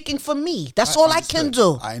people's. just speaking for me. That's all I can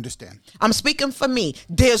do. I understand. I'm speaking for me.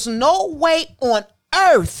 There's no way on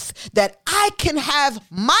earth that I can have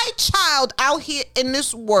my child out here in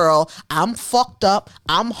this world. I'm fucked up.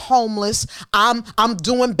 I'm homeless. I'm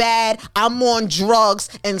doing bad. I'm on drugs,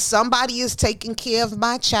 and somebody is taking care of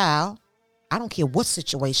my child. I don't care what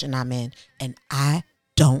situation I'm in, and I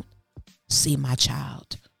don't see my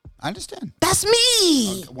child. I understand. That's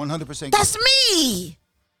me. 100%. That's me.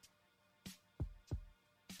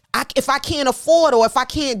 If I can't afford or if I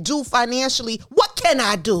can't do financially, what can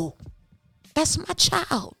I do? That's my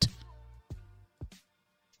child.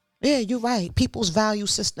 Yeah, you're right. People's value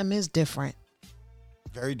system is different.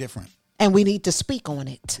 Very different. And we need to speak on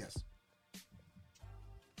it. Yes.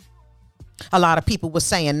 A lot of people were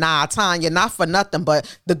saying, nah, Tanya, not for nothing,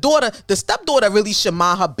 but the stepdaughter really should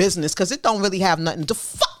mind her business because it don't really have nothing to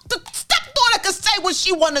fuck. The stepdaughter can say what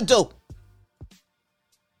she want to do.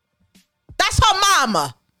 That's her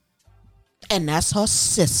mama. And that's her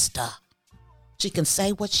sister. She can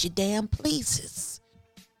say what she damn pleases.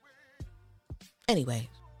 Anyway,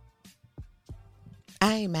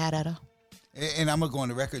 I ain't mad at her. And I'm going to go on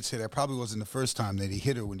the record and say that probably wasn't the first time that he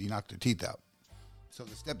hit her when he knocked her teeth out. So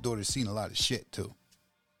the stepdaughter's seen a lot of shit, too.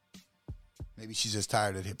 Maybe she's just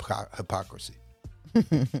tired of hypocrisy. You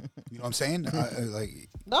know what I'm saying?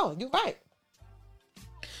 No, you're right.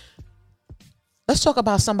 Let's talk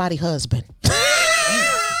about somebody's husband.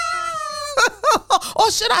 Or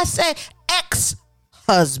should I say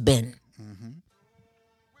ex-husband?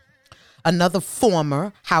 Another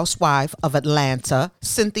former housewife of Atlanta,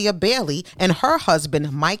 Cynthia Bailey, and her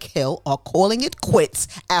husband, Mike Hill, are calling it quits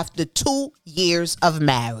after 2 years of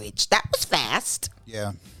marriage. That was fast.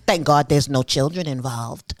 Yeah. Thank God there's no children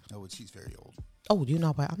involved. Oh, she's very old. Oh, you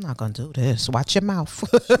know what? I'm not going to do this. Watch your mouth.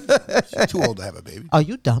 She's too old to have a baby. Are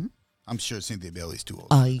you dumb? I'm sure Cynthia Bailey's too old.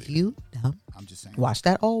 Are you dumb? I'm just saying. Watch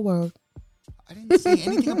that old word. I didn't say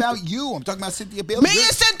anything about you. I'm talking about Cynthia Bailey. Me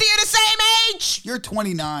and Cynthia the same age. You're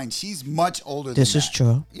 29. She's much older than This is that.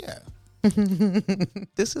 true. Yeah.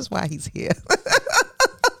 This is why he's here.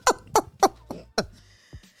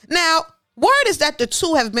 Now, word is that the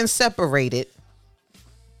two have been separated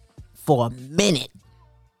for a minute.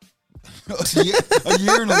 A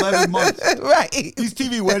year and 11 months. Right. These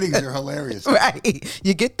TV weddings are hilarious. Right.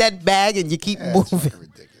 You get that bag and you keep It's moving. fucking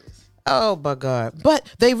ridiculous. Oh, my God. But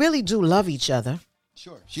they really do love each other.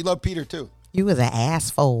 Sure. She loved Peter, too. You was an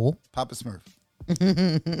asshole. Papa Smurf.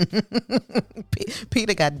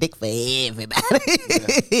 Peter got dick for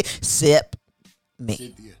everybody. Sip me.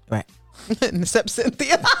 Cynthia. Right. Except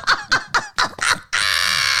Cynthia.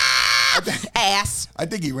 Ass. I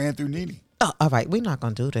think he ran through Nene. Oh, all right, we're not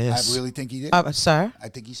going to do I this. really think he did. Sir? I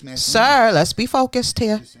think he smashed Sir, let's be focused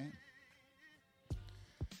here. Nene. Just saying.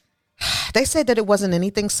 They said that it wasn't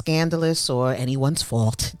anything scandalous or anyone's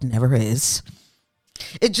fault. It never is.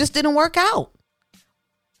 It just didn't work out.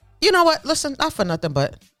 You know what? Listen, not for nothing,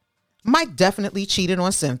 but Mike definitely cheated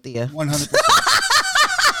on Cynthia. 100%.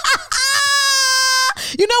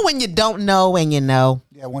 You know when you don't know and you know?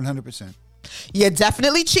 Yeah, 100%. You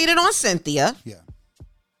definitely cheated on Cynthia. Yeah.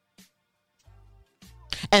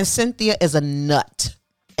 And Cynthia is a nut,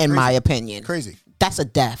 in my opinion. Crazy. That's a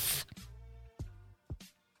death.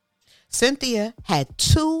 Cynthia had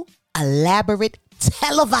 2 elaborate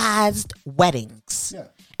televised weddings. Yeah.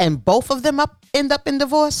 And both of them end up in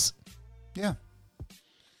divorce. Yeah.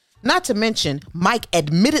 Not to mention, Mike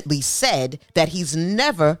admittedly said that he's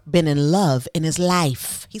never been in love in his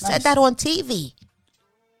life. He said Nice. that on TV.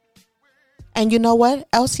 And you know what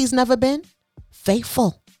else he's never been?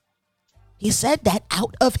 Faithful. He said that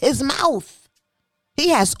out of his mouth. He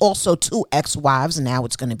has also 2 ex-wives. Now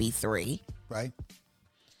it's going to be 3. Right?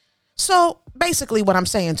 So basically what I'm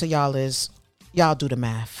saying to y'all is y'all do the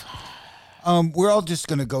math. We're all just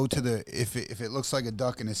gonna go to the if it looks like a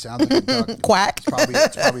duck and it sounds like a duck. Quack.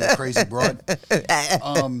 It's probably a crazy broad.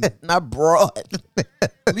 Not broad.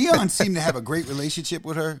 Leon seemed to have a great relationship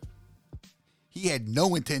with her. He had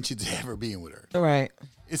no intentions of ever being with her. Right.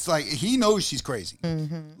 It's like he knows she's crazy.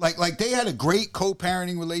 Like they had a great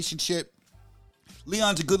co-parenting relationship.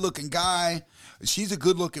 Leon's a good-looking guy. She's a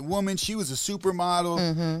good-looking woman. She was a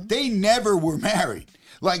supermodel. They never were married.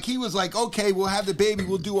 Like he was like, okay, we'll have the baby.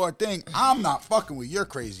 We'll do our thing. I'm not fucking with your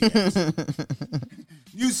crazy ass.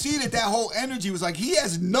 You see that whole energy was like he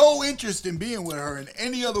has no interest in being with her in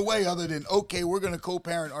any other way other than, okay, we're going to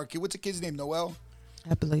co-parent our kid. What's the kid's name, Noel?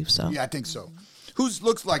 I believe so. Yeah, I think so. Who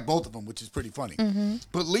looks like both of them, which is pretty funny.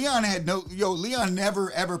 But Leon had Leon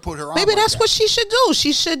never ever put her on. Maybe like that's that. what she should do.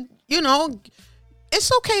 She should, It's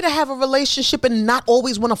okay to have a relationship and not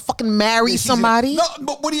always want to fucking marry somebody. No,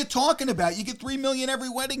 but what are you talking about? You get $3 million every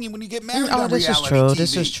wedding when you get married. Oh, on this is reality true. TV.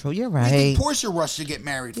 This is true. You're What do you right. think Portia rushed to get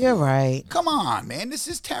married? You're for? right. Come on, man. This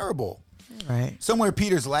is terrible. Right. Somewhere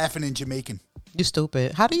Peter's laughing in Jamaican. You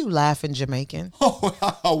stupid. How do you laugh in Jamaican?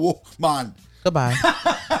 Oh, man. Goodbye.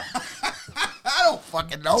 I don't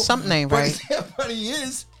fucking know. Something ain't right. But he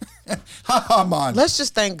is. Ha man. Let's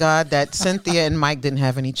just thank God that Cynthia and Mike didn't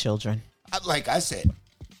have any children. Like I said.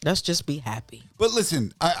 Let's just be happy. But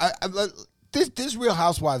listen, this Real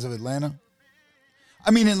Housewives of Atlanta.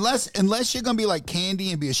 I mean, unless you're gonna be like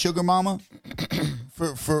Candy and be a sugar mama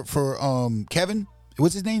for Kevin.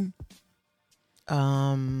 What's his name? We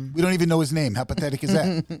don't even know his name. How pathetic is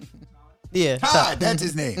that? Yeah. That's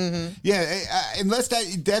his name. Mm-hmm. Yeah, unless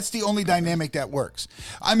that's the only dynamic that works.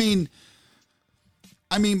 I mean,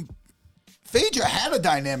 Phaedra had a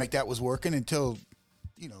dynamic that was working until,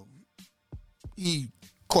 he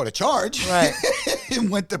caught a charge, right, and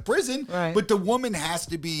went to prison. Right. But the woman has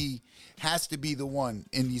to be the one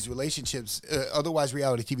in these relationships. Otherwise,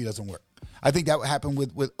 reality TV doesn't work. I think that would happen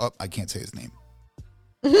with I can't say his name.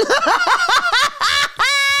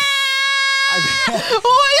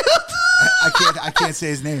 I can't say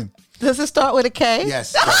his name. Does it start with a K?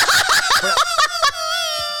 Yes.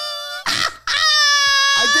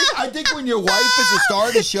 I think when your wife is a star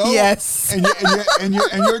of the show, yes, and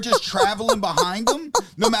you're just traveling behind them,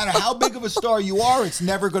 no matter how big of a star you are, it's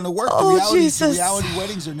never going to work. Oh, the reality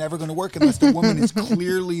weddings are never going to work unless the woman is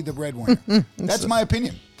clearly the breadwinner. That's my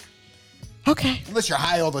opinion. Okay. Unless you're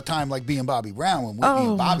high all the time, like being Bobby Brown, when Whitney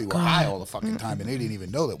and Bobby were high all the fucking time, and they didn't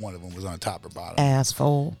even know that one of them was on top or bottom.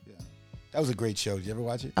 Asshole. Yeah. That was a great show. Did you ever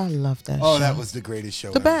watch it? I love that. Oh, show. that was the greatest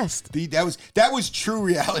show. The ever. best. That was true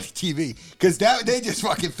reality TV because they just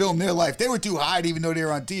fucking filmed their life. They were too high to even know they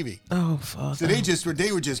were on TV. Oh, fuck. So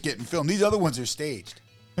they were just getting filmed. These other ones are staged.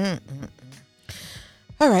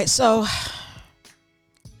 All right, so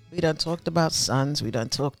we done talked about sons. We done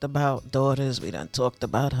talked about daughters. We done talked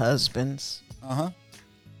about husbands.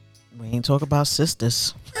 We ain't talk about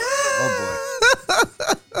sisters. Oh boy.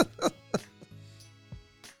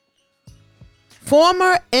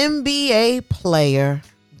 Former NBA player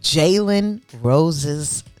Jalen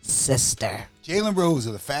Rose's sister. Jalen Rose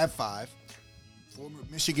of the Fab Five, former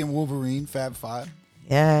Michigan Wolverine, Fab Five.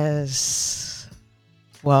 Yes.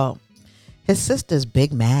 Well, his sister's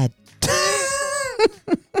big mad.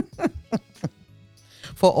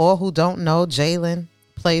 For all who don't know, Jalen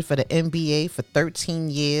played for the NBA for 13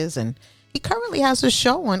 years, and he currently has a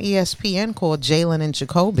show on ESPN called Jalen and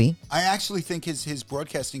Jacoby. I actually think his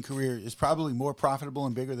broadcasting career is probably more profitable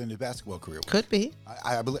and bigger than his basketball career was. Could be.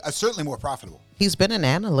 I believe certainly more profitable. He's been an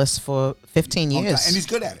analyst for 15 years. And he's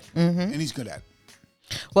good at it. Mm-hmm. And he's good at it.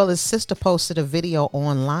 Well, his sister posted a video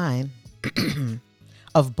online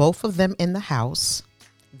of both of them in the house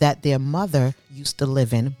that their mother used to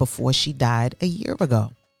live in before she died a year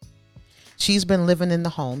ago. She's been living in the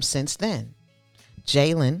home since then.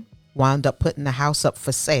 Jalen wound up putting the house up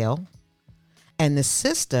for sale, and the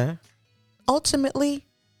sister ultimately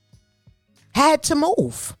had to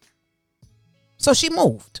move. So she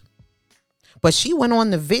moved. But she went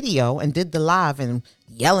on the video and did the live and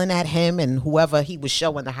yelling at him and whoever he was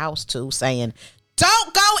showing the house to, saying,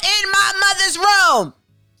 "Don't go in my mother's room.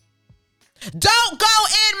 Don't go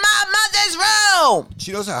in my mother's room."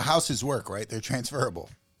 She knows how houses work, right? They're transferable.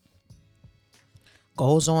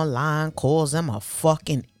 Goes online, calls him a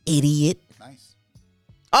fucking idiot. Nice.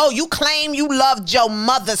 Oh, you claim you loved your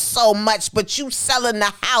mother so much, but you selling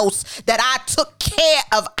the house that I took care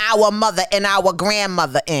of our mother and our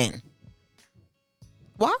grandmother in.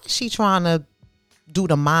 Why is she trying to do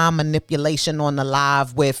the mind manipulation on the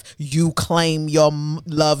live with you claim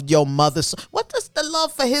loved your mother? What does the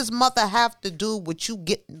love for his mother have to do with you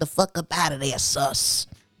getting the fuck up out of there, sus?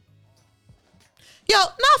 Yo,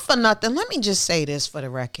 not for nothing. Let me just say this for the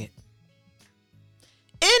record.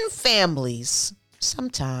 In families,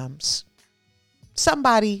 sometimes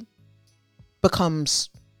somebody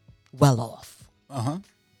becomes well off.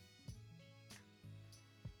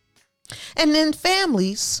 And in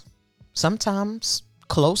families, sometimes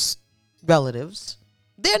close relatives,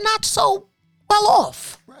 they're not so well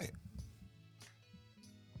off. Right.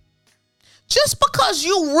 Just because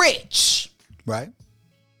you rich, Right.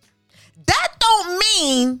 that don't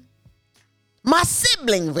mean my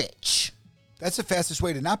sibling rich. That's the fastest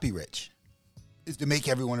way to not be rich, is to make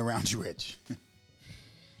everyone around you rich.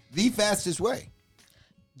 The fastest way.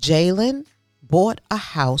 Jalen bought a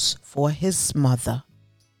house for his mother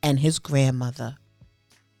and his grandmother.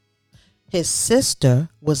 His sister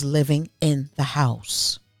was living in the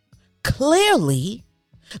house. Clearly,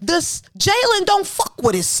 This Jalen don't fuck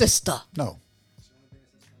with his sister. No.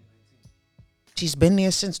 She's been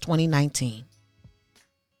there since 2019.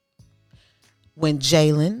 When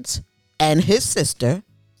Jalen's and his sister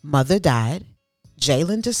mother died,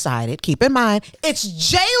 Jalen decided, keep in mind, it's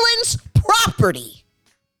Jalen's property.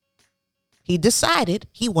 He decided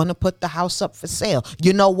he want to put the house up for sale.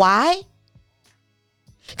 You know why?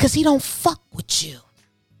 Because he don't fuck with you.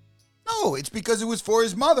 No, it's because it was for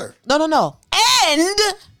his mother. No. And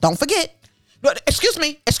don't forget, excuse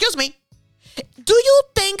me. Do you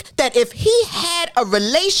think that if he had a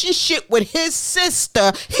relationship with his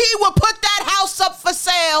sister, he would put that house up for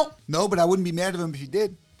sale? No, but I wouldn't be mad at him if he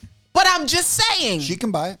did. But I'm just saying. She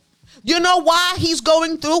can buy it. You know why he's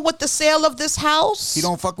going through with the sale of this house? He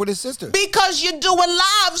don't fuck with his sister. Because you're doing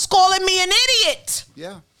lives calling me an idiot.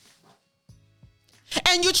 Yeah.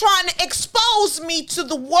 And you're trying to expose me to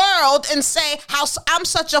the world and say how I'm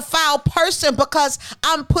such a foul person because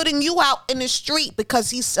I'm putting you out in the street because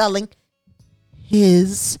he's selling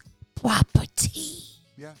his property.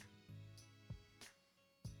 Yeah.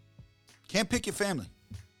 Can't pick your family.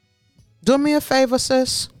 Do me a favor,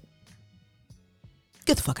 sis.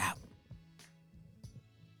 Get the fuck out.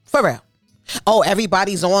 For real. Oh,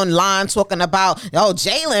 everybody's online talking about, oh,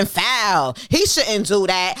 Jalen foul. He shouldn't do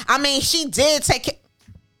that. I mean, she did take it.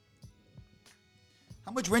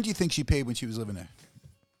 How much rent do you think she paid when she was living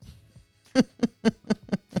there?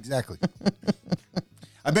 Exactly.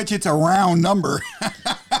 I bet you it's a round number.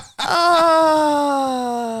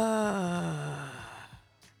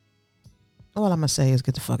 All I'm going to say is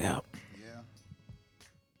get the fuck out. Yeah.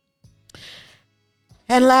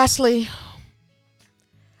 And lastly,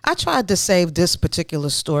 I tried to save this particular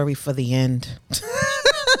story for the end.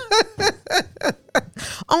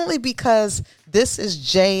 Only because this is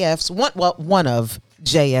one of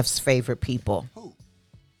JF's favorite people. Who?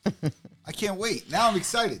 I can't wait. Now I'm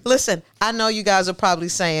excited. Listen, I know you guys are probably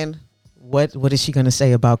saying, what is she going to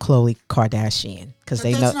say about Khloe Kardashian? Because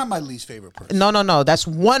they know that's not my least favorite person. No. That's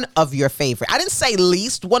one of your favorite. I didn't say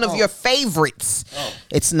least. One of your favorites. Oh.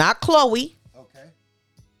 It's not Khloe. Okay.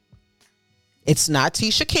 It's not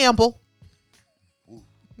Tisha Campbell. Ooh.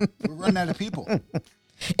 We're running out of people.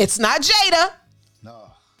 It's not Jada.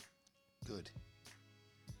 No. Good.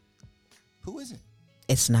 Who is it?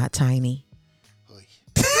 It's not Tiny. Oy.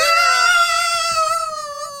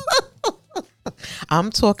 I'm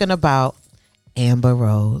talking about Amber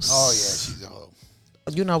Rose. Oh, yeah, she's a hoe.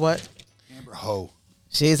 You know what? Amber Hoe.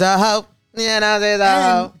 She's a hoe. You know, she's a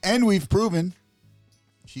hoe. And we've proven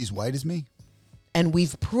she's white as me. And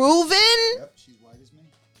we've proven. Yep, she's white as me.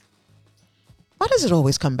 Why does it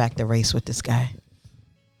always come back to race with this guy?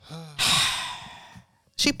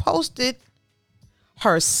 She posted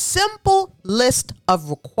her simple list of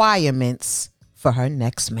requirements for her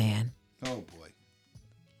next man. Oh, boy.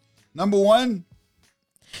 Number one.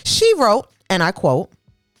 She wrote, and I quote,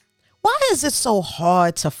 "Why is it so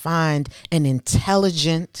hard to find an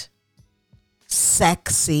intelligent,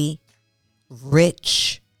 sexy,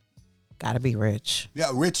 rich, gotta be rich,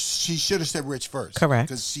 Yeah, rich. She should have said rich first. Correct.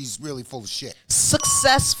 Because she's really full of shit.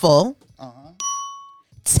 successful,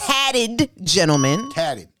 tatted gentleman,"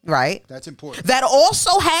 Tatted. right? That's important. "That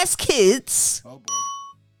also has kids, Oh, boy.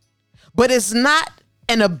 but is not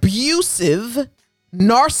an abusive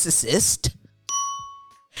narcissist,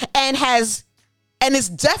 and is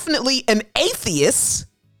definitely an atheist,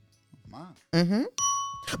 Mom.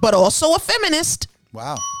 but also a feminist."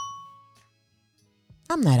 Wow.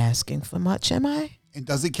 I'm not asking for much, am I? And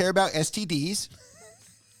doesn't care about STDs.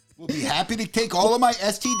 Will be happy to take all of my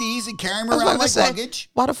STDs and carry them around like luggage.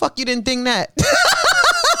 Why the fuck you didn't ding that?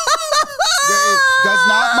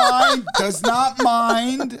 Does not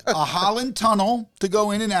mind a Holland tunnel to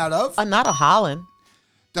go in and out of. Not a Holland.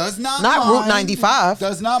 Does not Not mind, Route 95.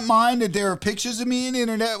 Does not mind that there are pictures of me on the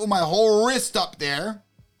internet with my whole wrist up there.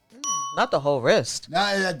 Not the whole wrist.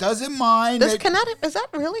 Now, doesn't mind. Is that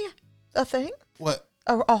really a thing? What?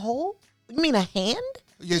 A whole? You mean a hand?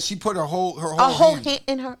 Yeah, she put her whole hand hand.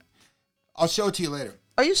 in her. I'll show it to you later.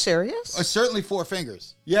 Are you serious? Certainly 4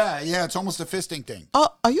 fingers. Yeah, it's almost a fisting thing. Oh,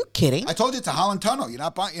 are you kidding? I told you it's a Holland tunnel. You're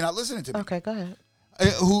not listening to me. Okay, go ahead.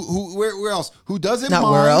 Where else? Who doesn't Not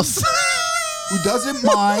mind? where else? Who doesn't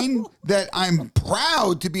mind that I'm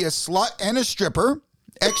proud to be a slut and a stripper,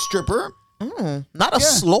 ex-stripper. Not a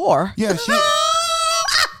slore. Yeah, she.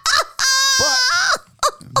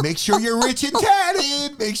 But make sure you're rich and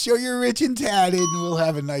tatted. Make sure you're rich and tatted, and we'll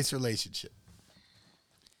have a nice relationship.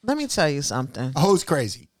 Let me tell you something. A hoe's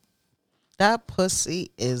crazy. That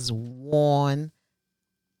pussy is worn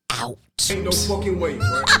out. Ain't no fucking way,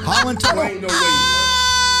 bro. Holland tunnel. Ain't no way,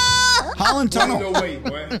 Holland Tunnel. No, wait,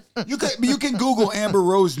 what? You can Google Amber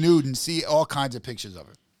Rose nude and see all kinds of pictures of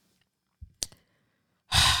her.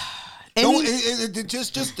 Don't,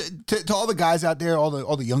 just to all the guys out there, all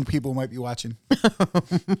the young people who might be watching,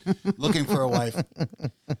 looking for a wife.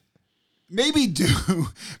 Maybe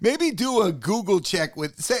do a Google check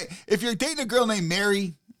with, say, if you're dating a girl named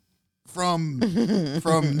Mary from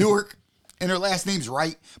Newark and her last name's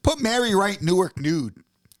Wright, put Mary Wright Newark nude.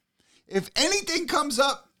 If anything comes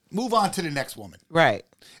up, move on to the next woman. Right.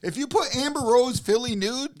 If you put Amber Rose Philly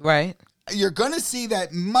nude, Right. you're going to see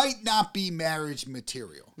that might not be marriage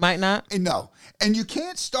material. Might not. And no. And you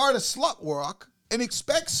can't start a slut walk and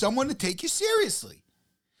expect someone to take you seriously.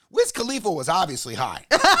 Wiz Khalifa was obviously high.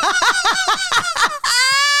 He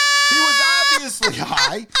was obviously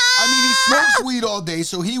high. I mean, he smokes weed all day,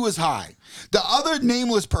 so he was high. The other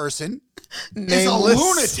nameless person is a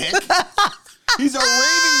lunatic. He's a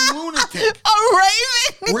raving lunatic.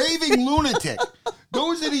 A Raving lunatic.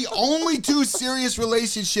 Those are the only two serious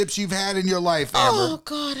relationships you've had in your life, Amber. Oh,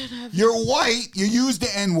 God. You're white. You use the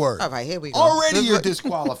N-word. All right, here we go. Already you're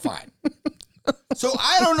disqualified. So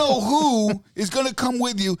I don't know who is going to come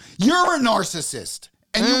with you. You're a narcissist.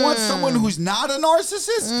 And you want someone who's not a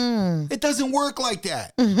narcissist? It doesn't work like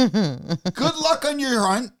that. Good luck on your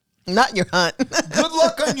hunt. Not your hunt. Good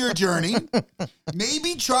luck on your journey.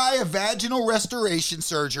 Maybe try a vaginal restoration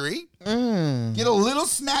surgery. Get a little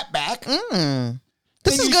snapback.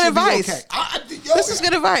 This is good advice. This is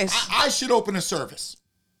good advice. I should open a service.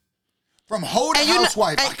 From hoe to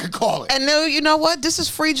housewife, I could call it. And no, you know what? This is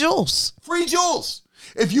free jewels. Free jewels.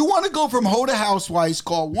 If you want to go from hoe to housewives,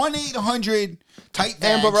 call 1-800-TIGHT-VAG.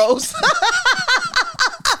 Amber Rose.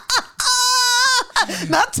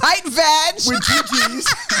 Not tight vag. With GGs.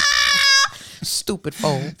 Stupid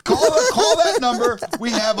phone. Call that number.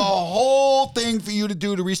 We have a whole thing for you to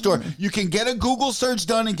do to restore. You can get a Google search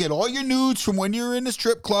done and get all your nudes from when you're in the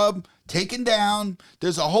strip club taken down.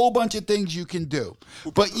 There's a whole bunch of things you can do.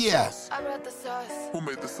 But yeah. I brought the sauce. Who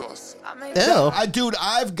made the sauce? I made Ew.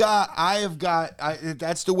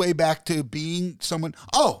 That's the way back to being someone.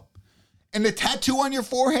 Oh, and the tattoo on your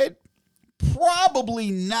forehead,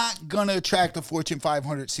 probably not going to attract a Fortune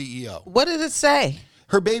 500 CEO. What did it say?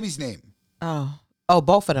 Her baby's name. Oh,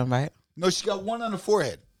 both of them, right? No, she got one on the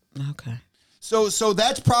forehead. Okay. So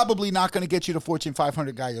that's probably not going to get you the Fortune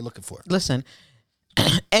 500 guy you're looking for. Listen,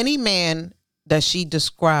 any man that she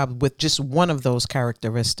described with just one of those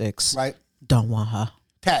characteristics, Right? don't want her.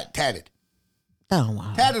 Tatted. Don't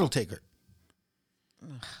want her. Tatted will take her.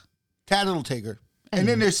 Tatted will take her. And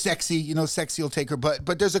then there's sexy, sexy will take her.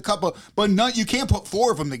 But there's a couple, but none. You can't put four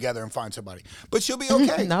of them together and find somebody. But she'll be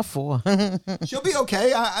okay. Not four. She'll be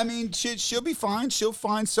okay. I mean, she'll be fine. She'll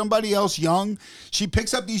find somebody else young. She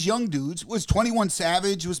picks up these young dudes. Was 21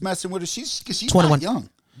 Savage was messing with her? She's 21. not young.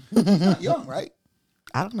 She's not young, right?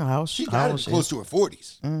 I don't know how She how got old to she be close is. to her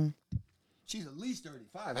 40s. She's at least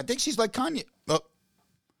 35. I think she's like Kanye.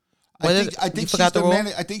 I think she's forgot the role?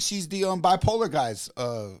 I think she's the bipolar guy's.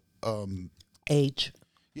 Age.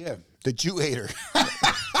 Yeah, the Jew hater.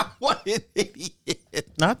 What an idiot!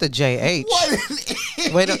 Not the JH. What an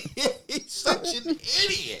idiot! Wait a- He's such an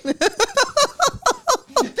idiot.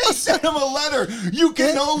 They sent him a letter. You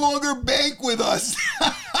can no longer bank with us.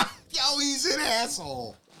 Yo, he's an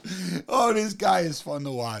asshole. Oh, this guy is fun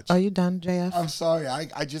to watch. Are you done, JF? I'm sorry. I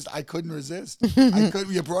couldn't resist.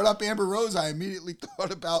 You brought up Amber Rose. I immediately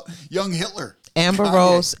thought about young Hitler. Amber Kanye.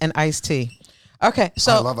 Rose and Ice-T. Okay,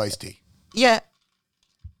 so I love Ice-T. yeah.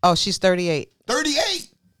 Oh, she's 38. 38.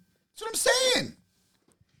 That's what I'm saying.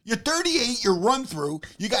 You're 38. You're run through.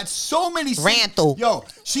 You got so many. Ran through. Yo,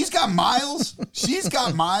 she's got miles. She's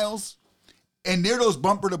got miles. And they're those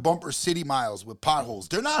bumper to bumper city miles with potholes.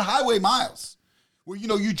 They're not highway miles. Where,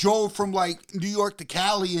 you drove from like New York to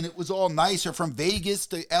Cali and it was all nice, or from Vegas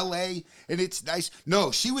to LA and it's nice.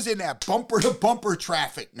 No, she was in that bumper to bumper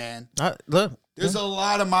traffic, man. Look. There's a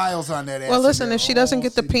lot of miles on that ass. Well, and listen, they're if she doesn't all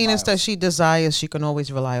get the city penis miles. that she desires, she can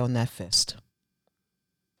always rely on that fist.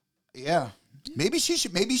 Yeah. Maybe she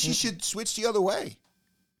should switch the other way.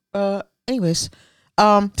 Anyways.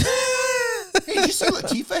 Hey, did you say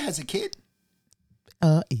Latifah has a kid?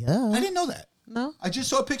 Yeah. I didn't know that. No. I just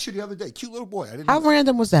saw a picture the other day. Cute little boy. I didn't How know that.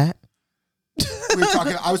 random was that?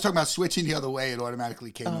 I was talking about switching the other way. It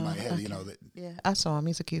automatically came in my head, that. Yeah, I saw him.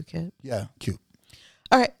 He's a cute kid. Yeah, cute.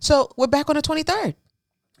 All right, so we're back on the 23rd.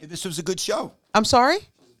 Hey, this was a good show. I'm sorry?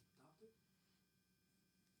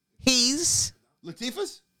 He's...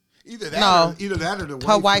 Latifah's? Either that No. or the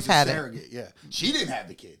Her wife wife was a had it. surrogate. Yeah. She didn't have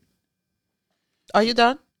the kid. Are you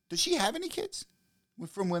done? Does she have any kids?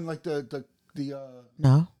 From when like the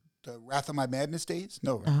No. Wrath of My Madness days?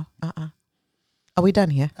 No. Right? No. Are we done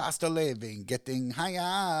here? Cost of living, getting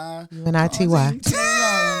higher. UNITY.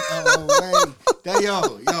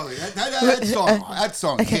 That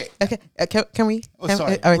song. Okay. Hey. Okay. Can we? Oh,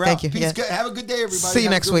 sorry. All right. We're Thank out. you. Peace. Yeah. Good. Have a good day, everybody. See you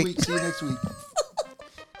Have a next good week. See you next week.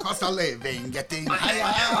 Cost of living, getting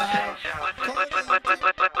higher.